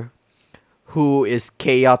manager who is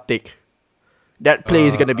chaotic, that play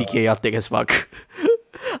is gonna be chaotic as fuck.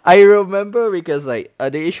 I remember because like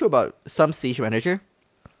the issue about some stage manager.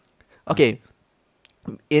 Okay,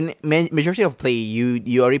 in majority of play,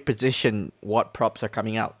 you already position what props are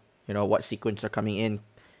coming out. You know what sequence are coming in.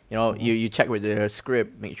 You check with the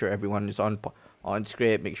script, make sure everyone is on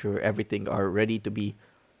script, make sure everything are ready to be.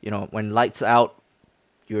 When lights out,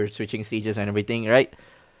 you're switching stages and everything, right?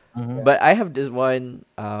 Mhm. But I have this one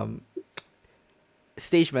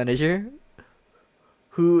stage manager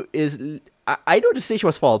who is I know the stage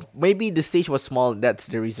was small. Maybe the stage was small. That's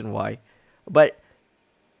the reason why, but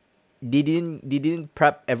they didn't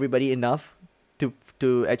prep everybody enough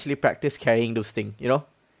to actually practice carrying those things. They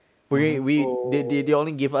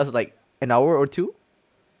only give us like an hour or two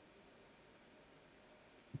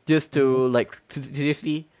just to like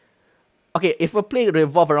seriously. Okay, if a play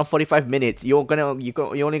revolve around 45 minutes, you're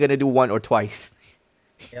only gonna do one or twice.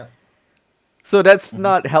 Yeah. So that's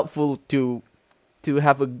not helpful to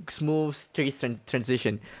have a smooth straight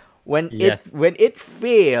transition. When Yes. it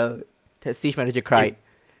failed, the stage manager cried.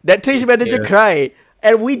 That stage it manager failed. cried,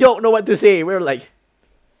 and we don't know what to say. We're like,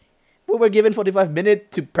 we were given 45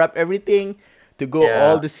 minutes to prep everything, to go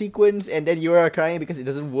all Yeah. the sequence, and then you are crying because it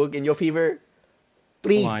doesn't work in your favor.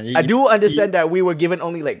 Please, on, I do understand that we were given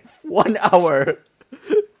only like 1 hour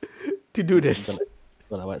to do this.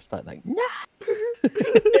 Well, I would start like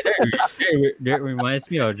That reminds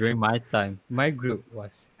me of during my time. My group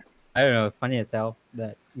was, I don't know, funny as hell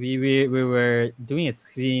that we were doing a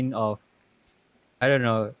scene of, I don't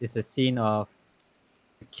know, it's a scene of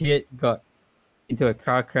a kid got into a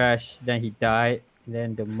car crash, then he died, and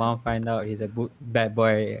then the mom find out he's a bad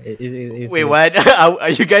boy. Wait, what? Are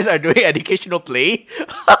you guys are doing educational play?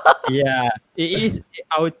 Yeah, it is.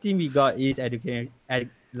 Our team we got is education,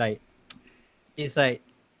 like it's like,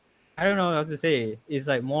 I don't know how to say. It's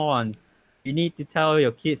like more on, you need to tell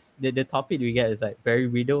your kids, the topic we get is like very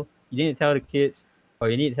riddle. You need to tell the kids, or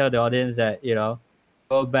you need to tell the audience that,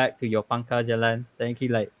 go back to your pangkal jalan. Thank you.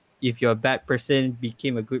 Like, if you're a bad person,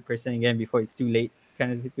 became a good person again before it's too late,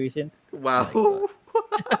 kind of situations. Wow.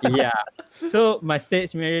 Yeah. So my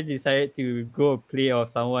stage manager decided to go play of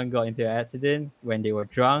someone got into an accident when they were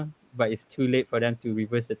drunk, but it's too late for them to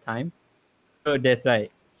reverse the time. So there's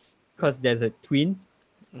like, because there's a twin.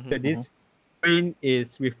 So this twin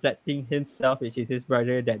is reflecting himself, which is his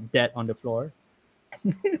brother, that dead on the floor.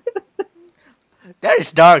 That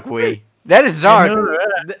is dark, way. That is dark. know,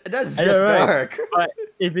 right? That's I just know, right? dark. But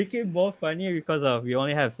it became more funny because of, we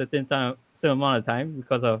only have certain amount of time,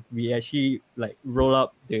 because of, we actually like roll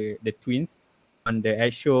up the twins on the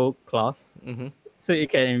actual cloth. Mm-hmm. So you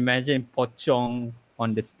can imagine Pochong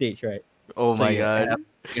on the stage, right? Oh So my you god.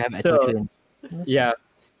 You have So- actual twins. Yeah.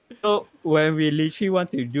 So when we literally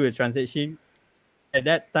want to do a transaction, at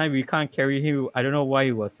that time we can't carry him. I don't know why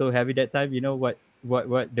he was so heavy that time. You know what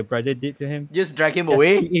the brother did to him? Just drag him Just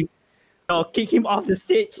away. kick him off the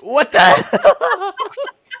stage. What the?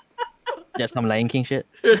 That's some Lion King shit.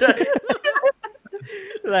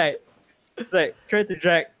 like try to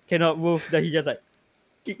drag, cannot move. Then he just like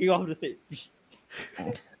kicking off the stage.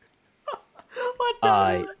 What the?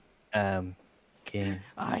 I am king.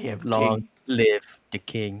 I am Long king. live the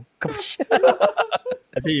king. I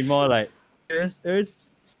think he more like, it's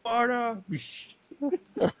Sparta.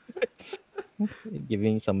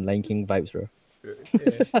 Giving some Lion King vibes, bro.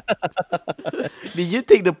 Did you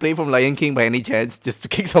take the play from Lion King by any chance, just to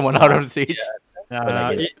kick someone out of the stage?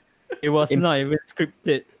 Nah, it was not even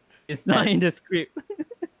scripted. It's not in the script.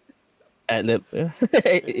 Ad lib.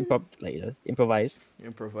 Improvise.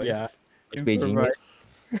 Improvise. Yeah. It's very genius.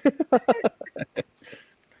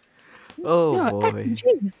 Oh boy.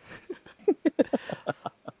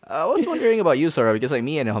 I was wondering about you, Sora, because like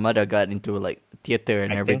me and Hamada got into like theater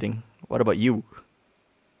and Acting? everything. What about you?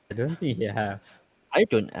 I don't think he have. I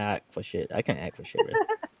don't act for shit. I can't act for shit, man.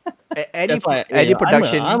 Any That's why, any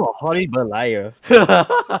production? I'm a horrible liar.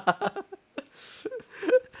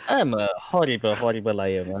 I'm a horrible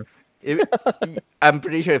liar, man. I'm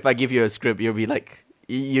pretty sure if I give you a script, you'll be like,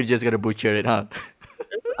 you're just gonna butcher it, huh?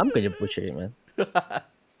 I'm gonna butcher it, man.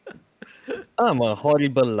 I'm a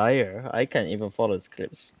horrible liar. I can't even follow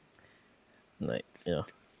scripts. Like,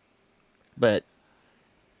 But,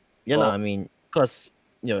 Well- I mean, because,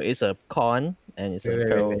 it's a con and it's a Wait.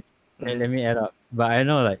 girl. Wait, let me add up. But I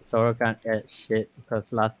know like Sora can't add shit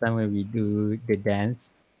because last time when we do the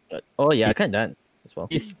dance, But, oh, yeah, I can dance as well.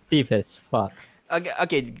 he's stiff as fuck.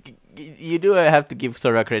 Okay, you do have to give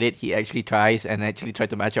Sora credit. He actually tries and actually try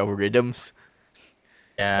to match our rhythms.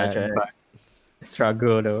 Yeah, I tried. but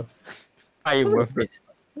struggle though. Are you worth it?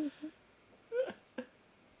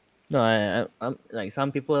 No, I'm like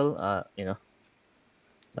some people,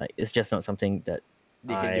 like it's just not something that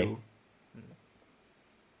They can I- do.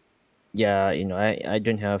 yeah, I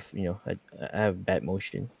don't have, I have bad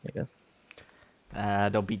motion, I guess.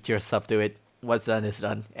 Don't beat yourself to it. What's done is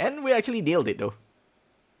done. And we actually nailed it though.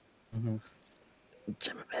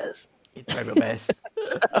 Try my best. You tried your best.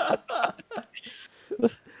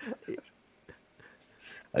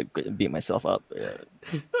 I couldn't beat myself up.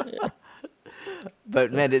 Yeah.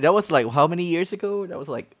 But man, that was like how many years ago? That was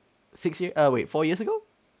like 6 years. 4 years ago.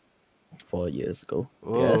 4 years ago.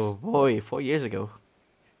 Oh boy, 4 years ago.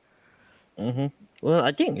 Yes. Well,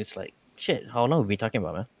 I think it's like shit. How long have we been talking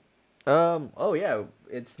about, man? Oh yeah,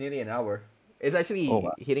 it's nearly an hour. It's actually Oh,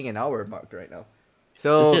 wow. hitting an hour mark right now.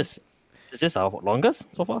 So Is this our longest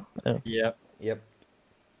so far? Yeah. Yep. yep.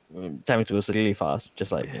 Time goes really fast.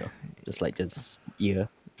 Just like just like this year.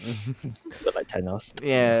 But like 10 hours.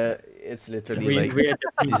 Yeah, it's literally like We're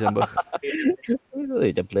the December.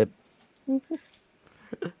 Really, the blip.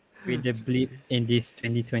 with the blip in this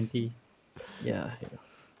 2020. Yeah.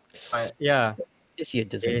 Yeah. This year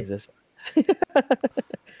doesn't Eh. exist.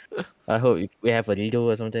 I hope we have a redo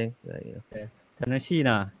or something. Like, Tanashi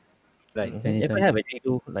na. Like if I 2020. have a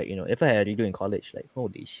redo, like if I had a redo in college, like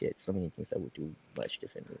holy shit, so many things I would do much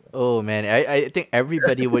differently. Oh man, I think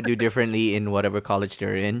everybody would do differently in whatever college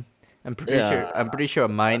they're in. I'm pretty sure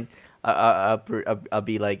mine. I'll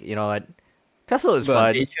be like, you know what, Tesla is But fun.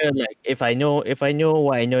 I'm pretty sure, like if I know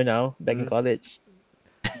what I know now back in college,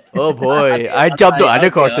 Oh boy, Okay, I jumped to other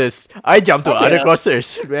okay, courses. I jumped to okay, other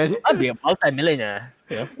courses, man. I'd be a multi-millionaire.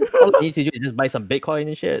 You know, all I need to do is just buy some Bitcoin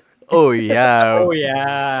and shit. Oh yeah. Oh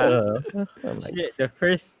yeah. I'm like, Shit, the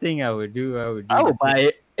first thing I would do, I would is-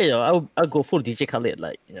 buy, I'll go full DJ Khaled,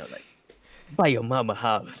 like, like buy your mom a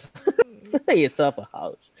house, buy yourself a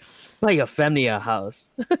house, buy your family a house.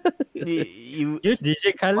 You. You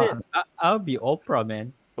DJ Khaled, I'll be Oprah,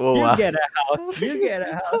 man. Oh You wow. get a house. You get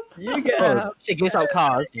a house. You get a Oh, house. she gives out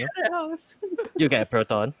cars. You know? Get a house. You get a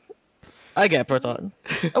Proton. I get a Proton.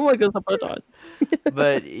 Everyone gets a Proton.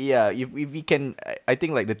 But yeah, if we can, I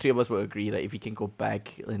think like the three of us will agree. Like if we can go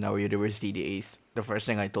back in our university days, the first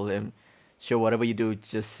thing I told him, sure, whatever you do,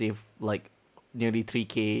 just save like nearly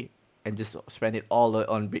 3K and just spend it all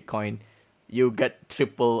on Bitcoin. You get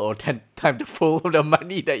triple or 10 times the full of the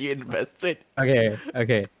money that you invested. Okay.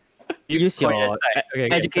 Okay. Use your Bitcoin aside. Okay,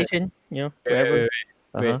 education, Wait, wherever. wait,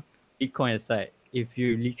 wait. Uh-huh. Bitcoin aside, if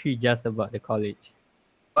you literally just about the college,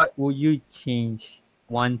 what would you change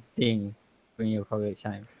one thing in your college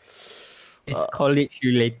time? It's college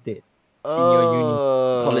related. your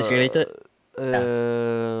uni. College related?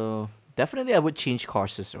 Definitely, I would change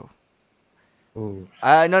courses though. Oh.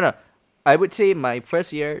 No. I would say my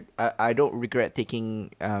first year, I don't regret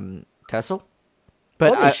taking TESOL.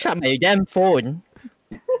 But Holy shut my damn phone.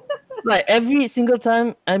 Like every single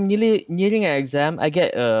time I'm nearing an exam, I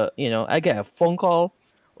get a phone call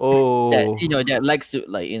oh, that that likes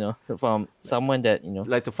to from someone that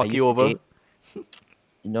like to I fuck used you to over. date.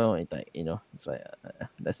 It's like it's like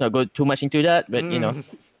let's not go too much into that, but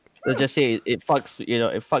let's just say it fucks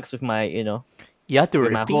it fucks with my You have to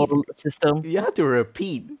with my repeat. whole system. You have to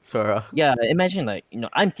repeat, Sora. Yeah, imagine like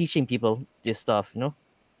I'm teaching people this stuff.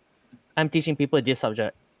 I'm teaching people this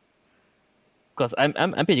subject because I'm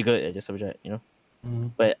pretty good at this subject.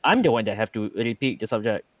 Mhm. But I'm the one that have to repeat the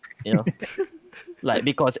subject. Like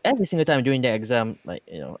because every single time during the exam, like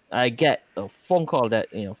I get a phone call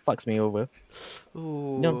that fucks me over.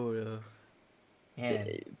 Ooh. Man.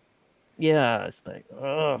 Yeah, it's like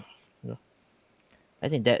I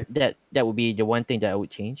think that would be the one thing that I would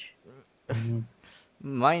change. Mhm.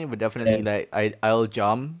 Mine would definitely like I'll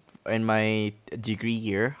jump in my degree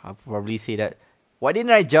year. I'll probably say that. Why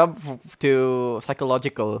didn't I jump to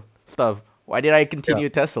psychological stuff? Why did I continue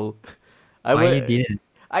TESOL? Why you didn't?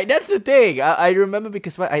 That's the thing. I remember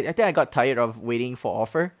because I think I got tired of waiting for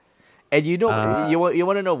offer, and you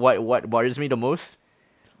want to know what bothers me the most?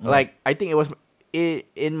 Like I think it was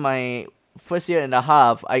in my first year and a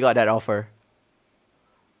half I got that offer,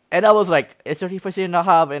 and I was like, it's already first year and a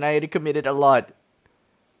half, and I already committed a lot.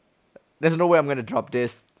 There's no way I'm gonna drop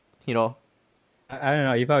this, I don't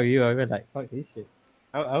know. If I were you, I would like fuck this shit.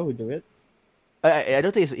 I would do it. I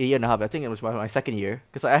don't think it's a year and a half. I think it was my second year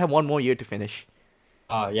because I have one more year to finish.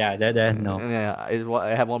 Oh yeah, that no. Yeah, I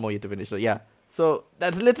have one more year to finish. So yeah, so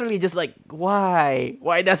that's literally just like why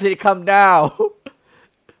does it come now?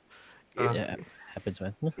 Yeah, happens,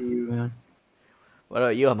 man. What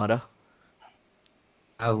about you, Hamada?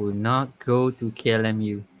 I would not go to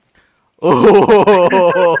KLMU.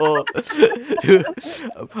 Oh,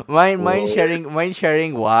 mind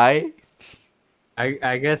sharing why?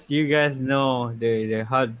 I guess you guys know the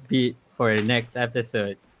heartbeat for the next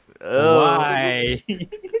episode. Oh. Why?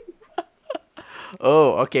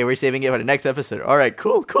 Oh, okay, we're saving it for the next episode. All right,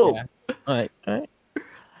 cool. Yeah. All right.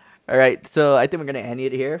 All right, so I think we're gonna end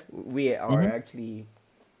it here. We are Mhm. actually,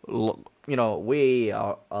 way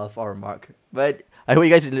off our mark. But I hope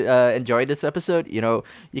you guys enjoyed this episode. You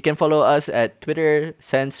can follow us at Twitter,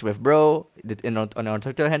 Sense with Bro, on our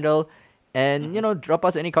Twitter handle, and drop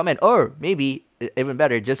us any comment, or maybe even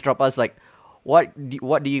better, just drop us like, what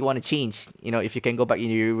do you want to change? If you can go back in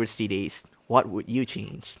your university days, what would you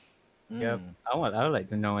change? Yep. I would like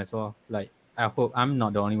to know as well. Like I hope I'm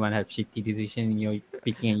not the only one have shitty decision in your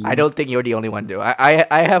picking. I don't think you're the only one, though. I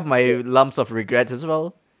have my lumps of regrets as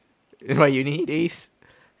well in my uni days.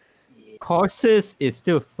 Courses is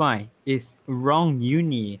still fine. It's wrong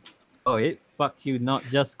uni. Oh, it fucked you not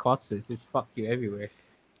just courses. It's fucked you everywhere.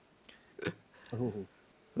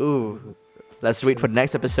 Ooh, let's wait for the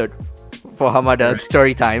next episode for Hamada's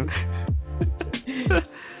story time. See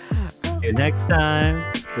you next time.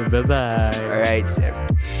 Bye bye. All right, so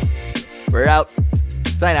we're out.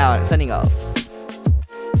 Signing off.